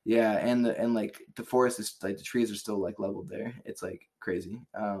about that. Yeah, and like the forest is like the trees are still like leveled there. It's like crazy.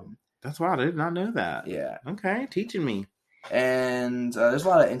 That's wild. I did not know that. Yeah. Okay, teaching me. And there's a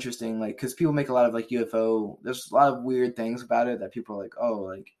lot of interesting like because people make a lot of like UFO. There's a lot of weird things about it that people are like, oh,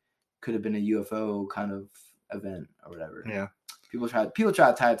 like could have been a UFO kind of event or whatever. Yeah. People try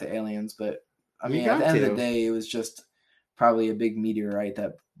to tie it to aliens, but I mean at the end of the day, it was just probably a big meteorite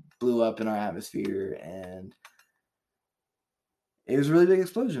that blew up in our atmosphere, and it was a really big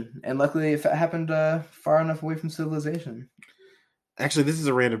explosion. And luckily, it happened far enough away from civilization. Actually, this is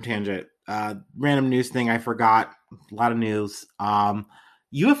a random tangent. Random news thing I forgot. A lot of news.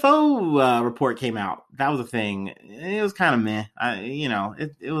 UFO report came out. That was a thing. It was kind of meh.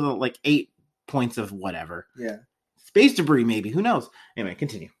 It was like 8 points of whatever. Yeah. Space debris, maybe. Who knows? Anyway,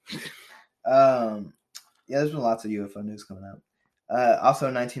 continue. Yeah, there's been lots of UFO news coming out. Also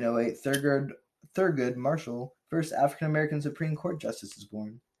in 1908, Thurgood Marshall, first African American Supreme Court justice, is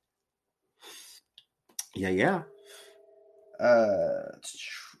born. Yeah.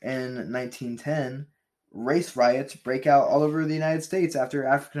 In 1910, race riots break out all over the United States after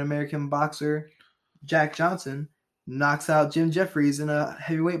African American boxer Jack Johnson knocks out Jim Jeffries in a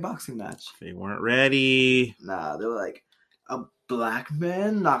heavyweight boxing match. They weren't ready. Nah, they were like, a black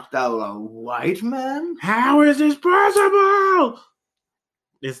man knocked out a white man? How is this possible?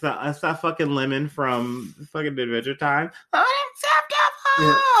 It's that fucking lemon from fucking Adventure Time. Unacceptable!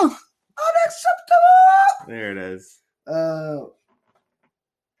 Yeah. Unacceptable! There it is.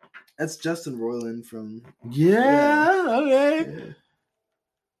 That's Justin Roiland from... Okay. Yeah.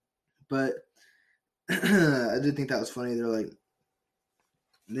 But I did think that was funny. They're like,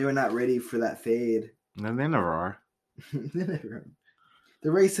 they were not ready for that fade. No, they never are. They never are. The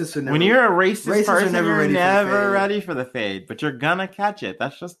racists are never... When you're a racist racists are person, never you're ready for the never fade. ready for the fade, but you're gonna catch it.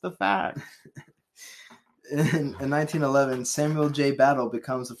 That's just the fact. In 1911, Samuel J. Battle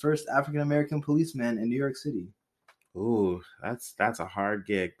becomes the first African American policeman in New York City. Ooh, that's a hard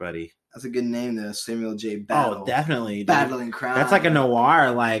gig, buddy. That's a good name, though. Samuel J. Battle. Oh, definitely. Dude. Battling crime. That's like a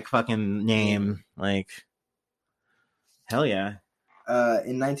noir like fucking name. Like, hell yeah.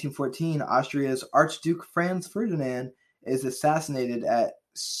 In 1914, Austria's Archduke Franz Ferdinand is assassinated at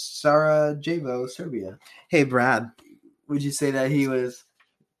Sarajevo, Serbia. Hey, Brad. Would you say that he was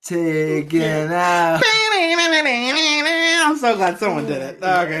taken out? I'm so glad someone did it.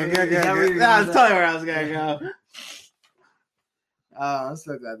 Okay, good. That's totally where I was gonna go. I'm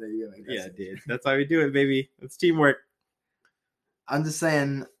so glad that you're like that. Yeah, dude. That's how we do it, baby. It's teamwork. I'm just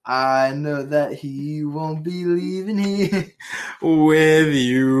saying, I know that he won't be leaving here With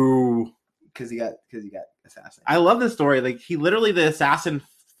you. because he got assassinated. I love this story. Like, the assassin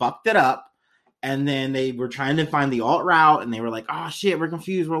fucked it up, and then they were trying to find the alt route, and they were like, "Oh shit, we're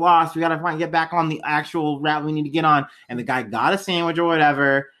confused, we're lost. We gotta get back on the actual route we need to get on." And the guy got a sandwich or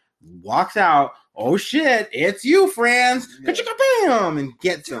whatever, walks out. Oh shit, it's you, Franz. Yeah. Ka-chicka-bam, and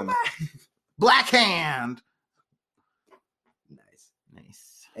gets him. Black hand.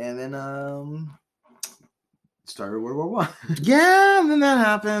 Nice. And then started World War One. Yeah, and then that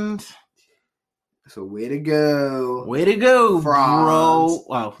happened. So way to go. Way to go, Franz. bro.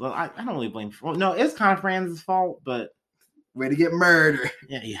 Well, I don't really blame. Well, no, it's kind of Franz's fault, but Way to get murdered.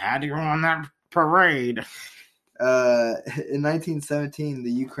 yeah, he had to go on that parade. In 1917,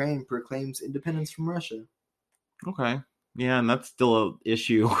 the Ukraine proclaims independence from Russia. Okay. Yeah, and that's still an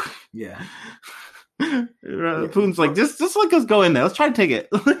issue. Yeah. Putin's like, just let us go in there. Let's try to take it.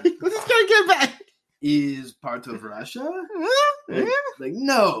 Let's just try to get back. Is part of Russia? Like,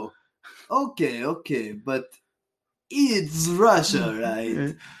 no. Okay, but it's Russia,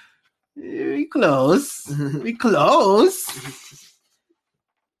 right? We close. We close.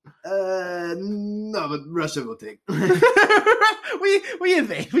 No, but Russia will take. we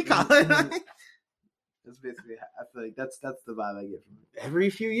invade. We call it. That's basically. I feel like that's the vibe I get from it. Every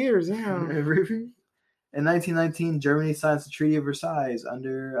few years, yeah. In 1919, Germany signs the Treaty of Versailles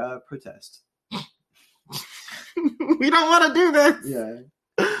under protest. We don't want to do this. Yeah.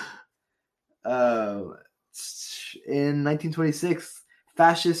 In 1926,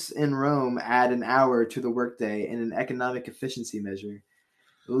 fascists in Rome add an hour to the workday in an economic efficiency measure.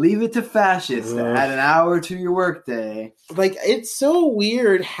 Leave it to fascists to add an hour to your workday. Like, it's so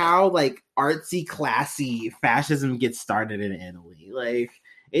weird how like artsy, classy fascism gets started in Italy. Like,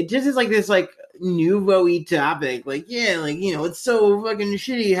 it just is like this like nouveau-y topic. Like, yeah, like, you know, it's so fucking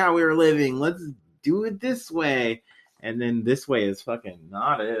shitty how we were living. Let's do it this way. And then this way is fucking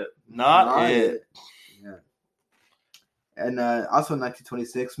not it. Not it. Yeah. And also in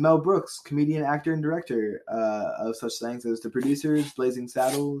 1926, Mel Brooks, comedian, actor, and director of such things as The Producers, Blazing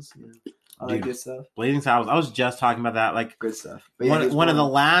Saddles, all that Dude. good stuff. Blazing Saddles. I was just talking about that. Like, Good stuff. But yeah, he was one of the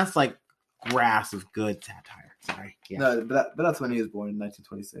born- last like grasps of good satire. Sorry. Yeah. No, but that's when he was born in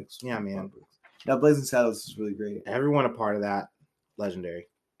 1926. Yeah, man. Mel Brooks. Now, Blazing Saddles is really great. Everyone a part of that. Legendary.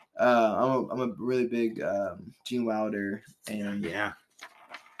 I'm a really big Gene Wilder and Yeah.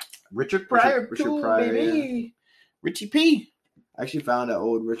 Richard Pryor, Richard too, Pryor, baby. Richie P. I actually found an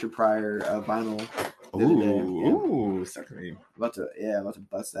old Richard Pryor vinyl. the other day. Yeah. Ooh, sexy. About to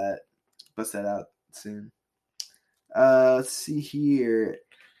bust that out soon. Let's see here.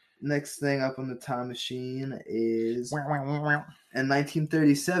 Next thing up on the time machine is in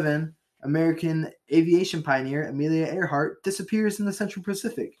 1937, American aviation pioneer Amelia Earhart disappears in the Central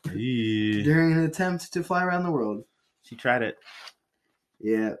Pacific She during an attempt to fly around the world. tried it.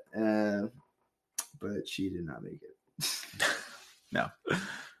 Yeah, but she did not make it. No.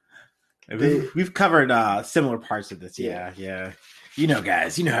 We've covered similar parts of this. Yeah. You know,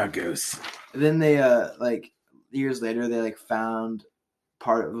 guys, you know how it goes. Then they like years later they like found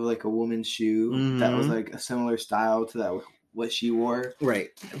part of like a woman's shoe that was like a similar style to that what she wore. Right.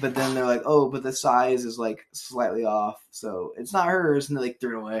 But then they're like, oh, but the size is like slightly off, so it's not hers, and they like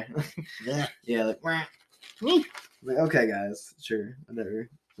threw it away. Yeah, like, like okay, guys, sure, whatever.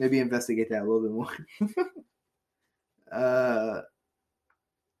 Maybe investigate that a little bit more. Let's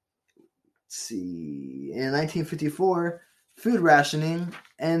see. In 1954, food rationing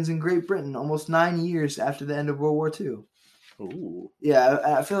ends in Great Britain almost 9 years after the end of World War II. Ooh. Yeah,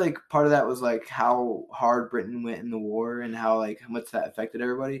 I feel like part of that was like how hard Britain went in the war and how much that affected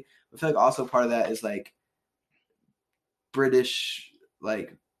everybody. I feel like also part of that is like British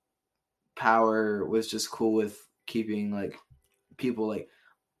like power was just cool with keeping like people like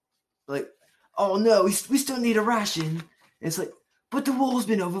oh no, we still need a ration. And it's like, but the war's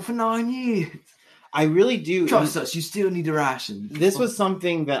been over for 9 years. I really do Trust us, you still need a ration. This was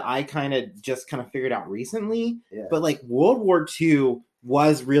something that I kind of figured out recently. Yeah. But like World War II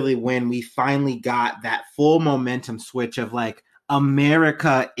was really when we finally got that full momentum switch of like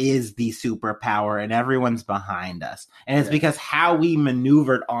America is the superpower and everyone's behind us. And it's because how we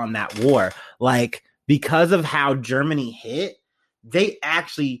maneuvered on that war. Like because of how Germany hit, they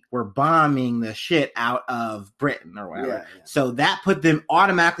actually were bombing the shit out of Britain or whatever. Yeah. So that put them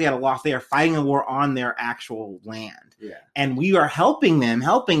automatically at a loss. They are fighting a war on their actual land. Yeah. And we are helping them.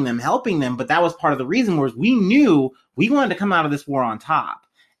 But that was part of the reason was we knew we wanted to come out of this war on top.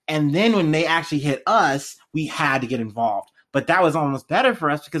 And then when they actually hit us, we had to get involved. But that was almost better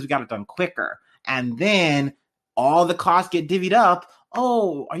for us because we got it done quicker. And then all the costs get divvied up.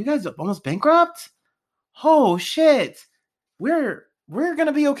 Oh, are you guys almost bankrupt? Oh, shit. We're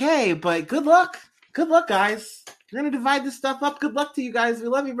gonna be okay, but good luck. Good luck, guys. We're gonna divide this stuff up. Good luck to you guys. We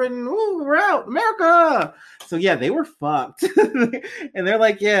love you, Britain. Ooh, we're out, America. So yeah, they were fucked, and they're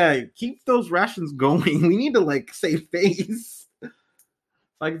like, yeah, keep those rations going. We need to like save face. So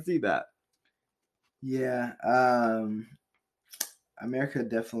I can see that. Yeah, America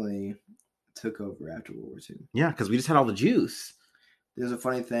definitely took over after World War II. Yeah, because we just had all the juice. There's a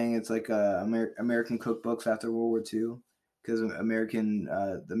funny thing. It's like American cookbooks after World War II. Because the American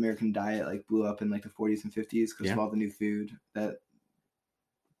diet like blew up in like the 40s and 50s because of all the new food that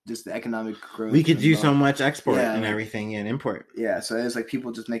just the economic growth. We could do so much export and like, everything and import. Yeah, so it was like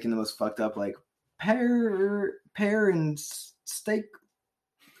people just making the most fucked up like pear and steak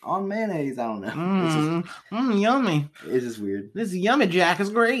on mayonnaise. I don't know. Yummy. It's just weird. This Yummy Jack is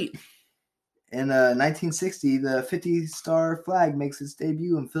great. In 1960, the 50-star flag makes its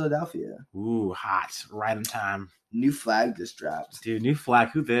debut in Philadelphia. Ooh, hot. Right on time. New flag just dropped. Dude, new flag.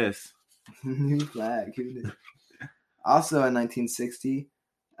 Who this? New flag. Who knew? Also in 1960,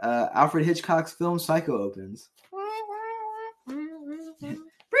 Alfred Hitchcock's film Psycho opens. There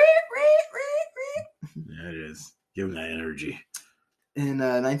it is. Give him that energy. In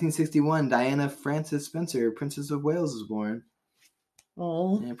 1961, Diana Frances Spencer, Princess of Wales, was born.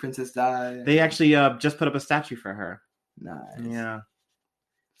 Oh, and Princess Di. They actually just put up a statue for her. Nice. Yeah.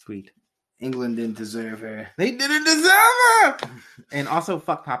 Sweet. England didn't deserve her. They didn't deserve her! And also,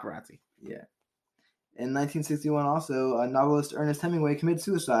 fuck paparazzi. Yeah. In 1961, also, novelist Ernest Hemingway committed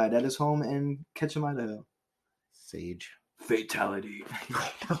suicide at his home in Ketchum, Idaho. Sage. Fatality.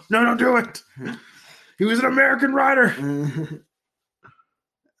 No, don't do it! He was an American writer!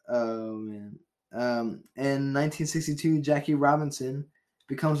 Oh, man. In 1962, Jackie Robinson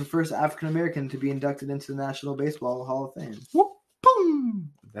becomes the first African American to be inducted into the National Baseball Hall of Fame. Whoop, boom!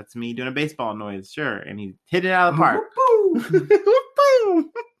 That's me doing a baseball noise, sure. And he hit it out of the park. Whoop, Whoop,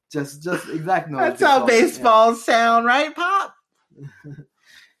 boom! Just exact noise. That's how baseballs sound, right, Pop?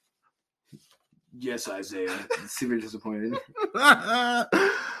 Yes, Isaiah. Super disappointed. In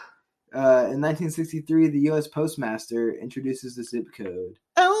 1963, the U.S. Postmaster introduces the zip code.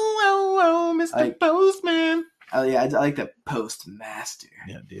 Oh, Mr. Postman. Oh, yeah, I like the Postmaster.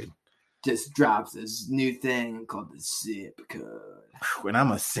 Yeah, dude. Just drops this new thing called the zip code. And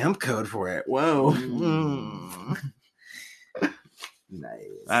I'm a simp code for it. Whoa.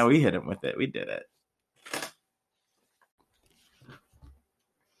 Nice. We hit him with it. We did it.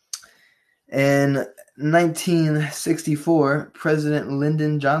 In 1964, President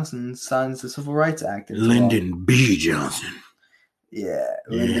Lyndon Johnson signs the Civil Rights Act. Lyndon B. Johnson. Yeah,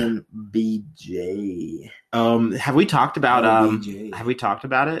 Lyndon B.J. Have we talked about BJ. Have we talked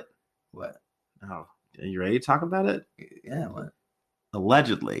about it? What? Oh, are you ready to talk about it? Yeah, what?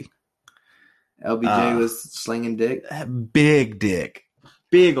 Allegedly, LBJ was slinging dick. big dick,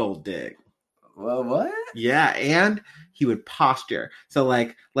 big old dick. Well, what? Yeah, and he would posture. So,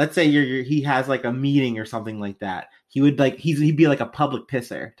 like, let's say he has like a meeting or something like that. He would like he'd be like a public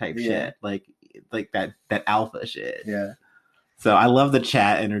pisser type shit, like that alpha shit. Yeah. So I love the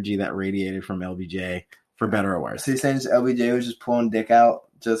chat energy that radiated from LBJ, for better or worse. So you're saying LBJ was just pulling dick out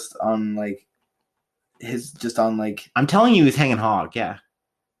just on like. I'm telling you, he's hanging hog. Yeah.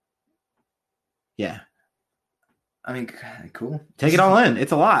 I mean, cool. Take it all in.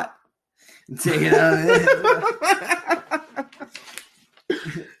 It's a lot. Take it out.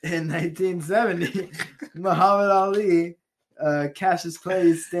 In 1970, Muhammad Ali, Cassius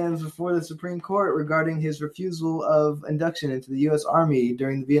Clay stands before the Supreme Court regarding his refusal of induction into the U.S. Army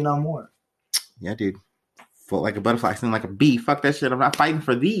during the Vietnam War. Yeah, dude. Float like a butterfly, sting like a bee. Fuck that shit. I'm not fighting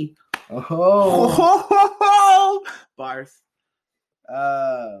for thee. Oh. Bars.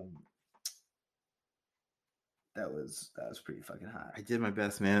 That was pretty fucking hot. I did my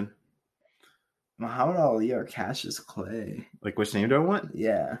best, man. Muhammad Ali or Cassius Clay? Like, which name do I want?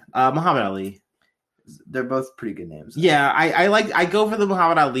 Yeah. Muhammad Ali. They're both pretty good names. Yeah, I go for the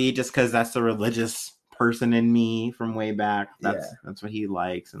Muhammad Ali just because that's the religious person in me from way back. That's what he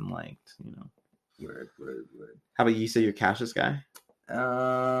likes and liked, you know. Word. How about you say you're Cassius guy?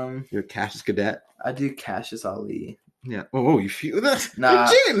 You're a Cassius cadet? I do Cassius Ali. Yeah. Oh, you feel that? Nah. You're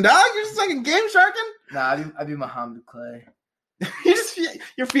cheating, dog. You're just like a game sharking. Nah, I do Muhammad Clay.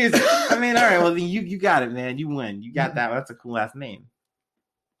 You're fusing. I mean, all right. Well, then you got it, man. You win. You got that. That's a cool ass name.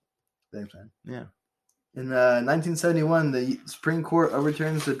 Thanks, man. Yeah. In 1971, the Supreme Court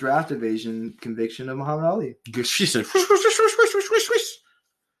overturns the draft evasion conviction of Muhammad Ali. She said,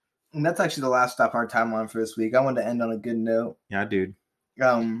 and that's actually the last stop our timeline for this week. I wanted to end on a good note. Yeah, dude.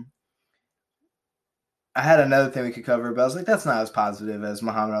 I had another thing we could cover, but I was like, that's not as positive as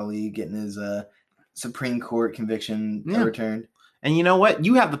Muhammad Ali getting his Supreme Court conviction overturned. And you know what?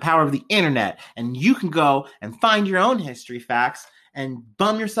 You have the power of the internet, and you can go and find your own history facts and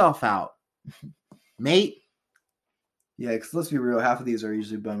bum yourself out, mate. Yeah, because let's be real, half of these are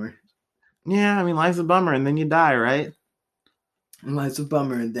usually bummer. Yeah, I mean, life's a bummer, and then you die, right? Life's a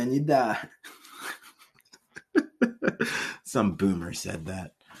bummer, and then you die. Some boomer said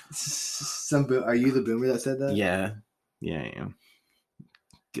that. Are you the boomer that said that? Yeah, I am.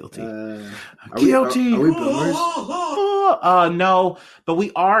 Guilty. Guilty. Are we boomers? No, but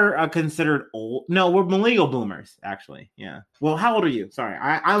we are considered old. No, we're millennial boomers, actually. Yeah. Well, how old are you? Sorry,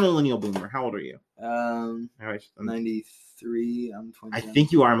 I'm a millennial boomer. How old are you? 93. I'm 20. I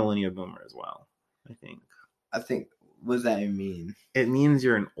think you are a millennial boomer as well. I think. What does that mean? It means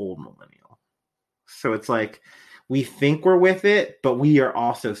you're an old millennial. So it's like we think we're with it, but we are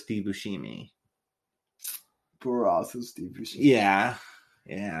also Steve Buscemi. We're also Steve Buscemi. Yeah.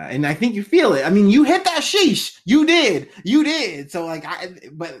 Yeah, and I think you feel it. I mean, you hit that sheesh. You did. So, like,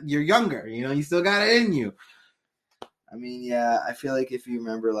 but you're younger. You know, you still got it in you. I mean, yeah, I feel like if you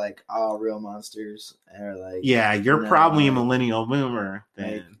remember, like, All Real Monsters, or like, yeah, you're probably a millennial boomer.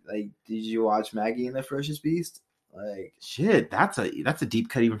 Then, like, did you watch Maggie and the Ferocious Beast? Like, shit, that's a deep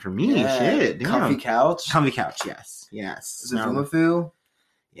cut even for me. Yeah, shit, damn. Comfy Couch. Yes. Zumafu.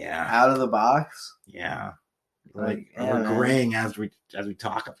 Yeah. Out of the Box. Yeah. Like, we're graying as we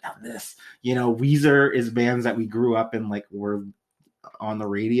talk about this. You know, Weezer is bands that we grew up in, like, were on the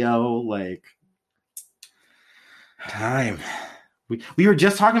radio, like, time. We were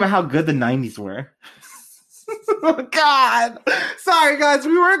just talking about how good the 90s were. Oh, God. Sorry, guys.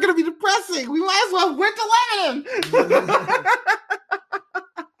 We weren't going to be depressing. We might as well went to Lebanon.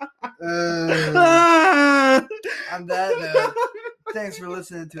 On that note, thanks for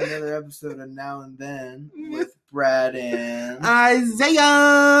listening to another episode of Now and Then with Brad and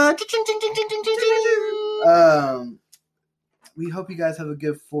Isaiah. We hope you guys have a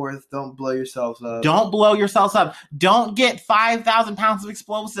good 4th. Don't blow yourselves up. Don't blow yourselves up. Don't get 5,000 pounds of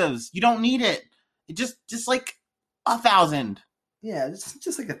explosives. You don't need it. Just like 1,000. Yeah,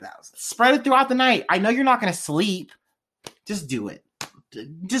 just like 1,000. Spread it throughout the night. I know you're not going to sleep. Just do it.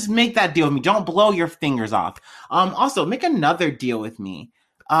 Just make that deal with me. Don't blow your fingers off. Also, make another deal with me.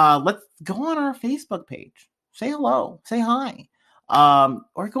 Let's go on our Facebook page. Say hello. Say hi.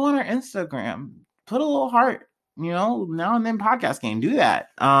 Or go on our Instagram. Put a little heart. You know, Now and Then podcast game. Do that.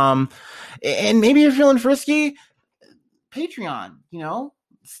 And maybe you're feeling frisky. Patreon. You know,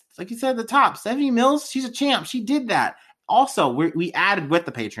 like you said at the top, 70 mils. She's a champ. She did that. Also, we added with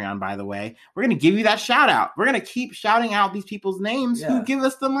the Patreon, by the way. We're going to give you that shout out. We're going to keep shouting out these people's names who give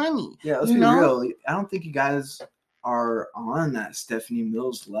us the money. Yeah, let's be real. I don't think you guys are on that Stephanie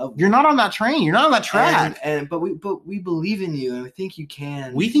Mills level. You're not on that train. You're not on that track. But we believe in you, and we think you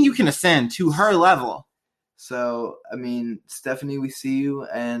can. We think you can ascend to her level. So I mean, Stephanie, we see you,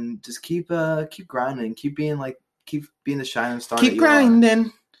 and just keep grinding, keep being the shining star. Keep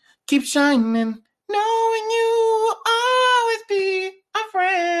grinding, keep shining, knowing you always be a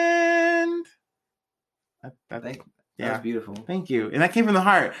friend. That was beautiful. Thank you. And that came from the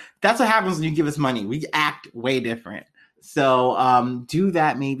heart. That's what happens when you give us money. We act way different. So do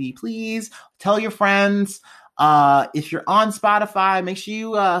that maybe, please. Tell your friends. If you're on Spotify, make sure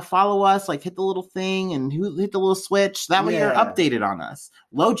you follow us, like hit the little thing and hit the little switch. That way you're updated on us.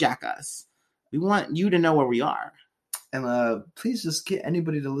 Lowjack us. We want you to know where we are. And please just get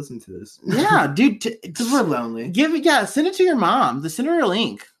anybody to listen to this. Yeah, dude. Because we're lonely. Send it to your mom. Send her a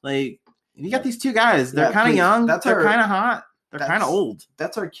link. Like, you got these two guys. They're kind of young. They're kind of hot. They're kind of old.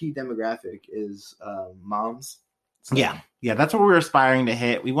 That's our key demographic is moms. So. Yeah. That's what we're aspiring to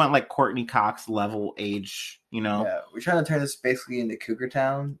hit. We want like Courtney Cox level age. Yeah, we're trying to turn this basically into Cougar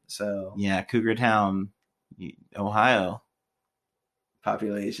Town. So yeah, Cougar Town, Ohio.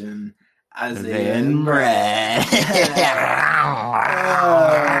 Population as inbred.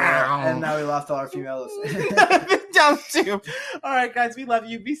 And now we lost all our females. Down too. All right, guys, we love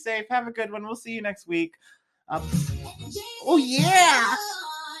you. Be safe. Have a good one. We'll see you next week. Oh yeah.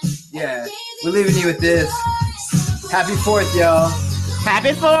 Yeah, we're leaving you with this. Happy 4th, y'all.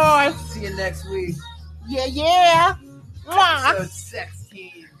 Happy 4th. See you next week. Yeah. Episode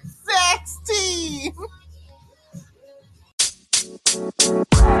 16.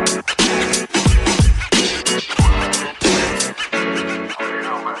 16.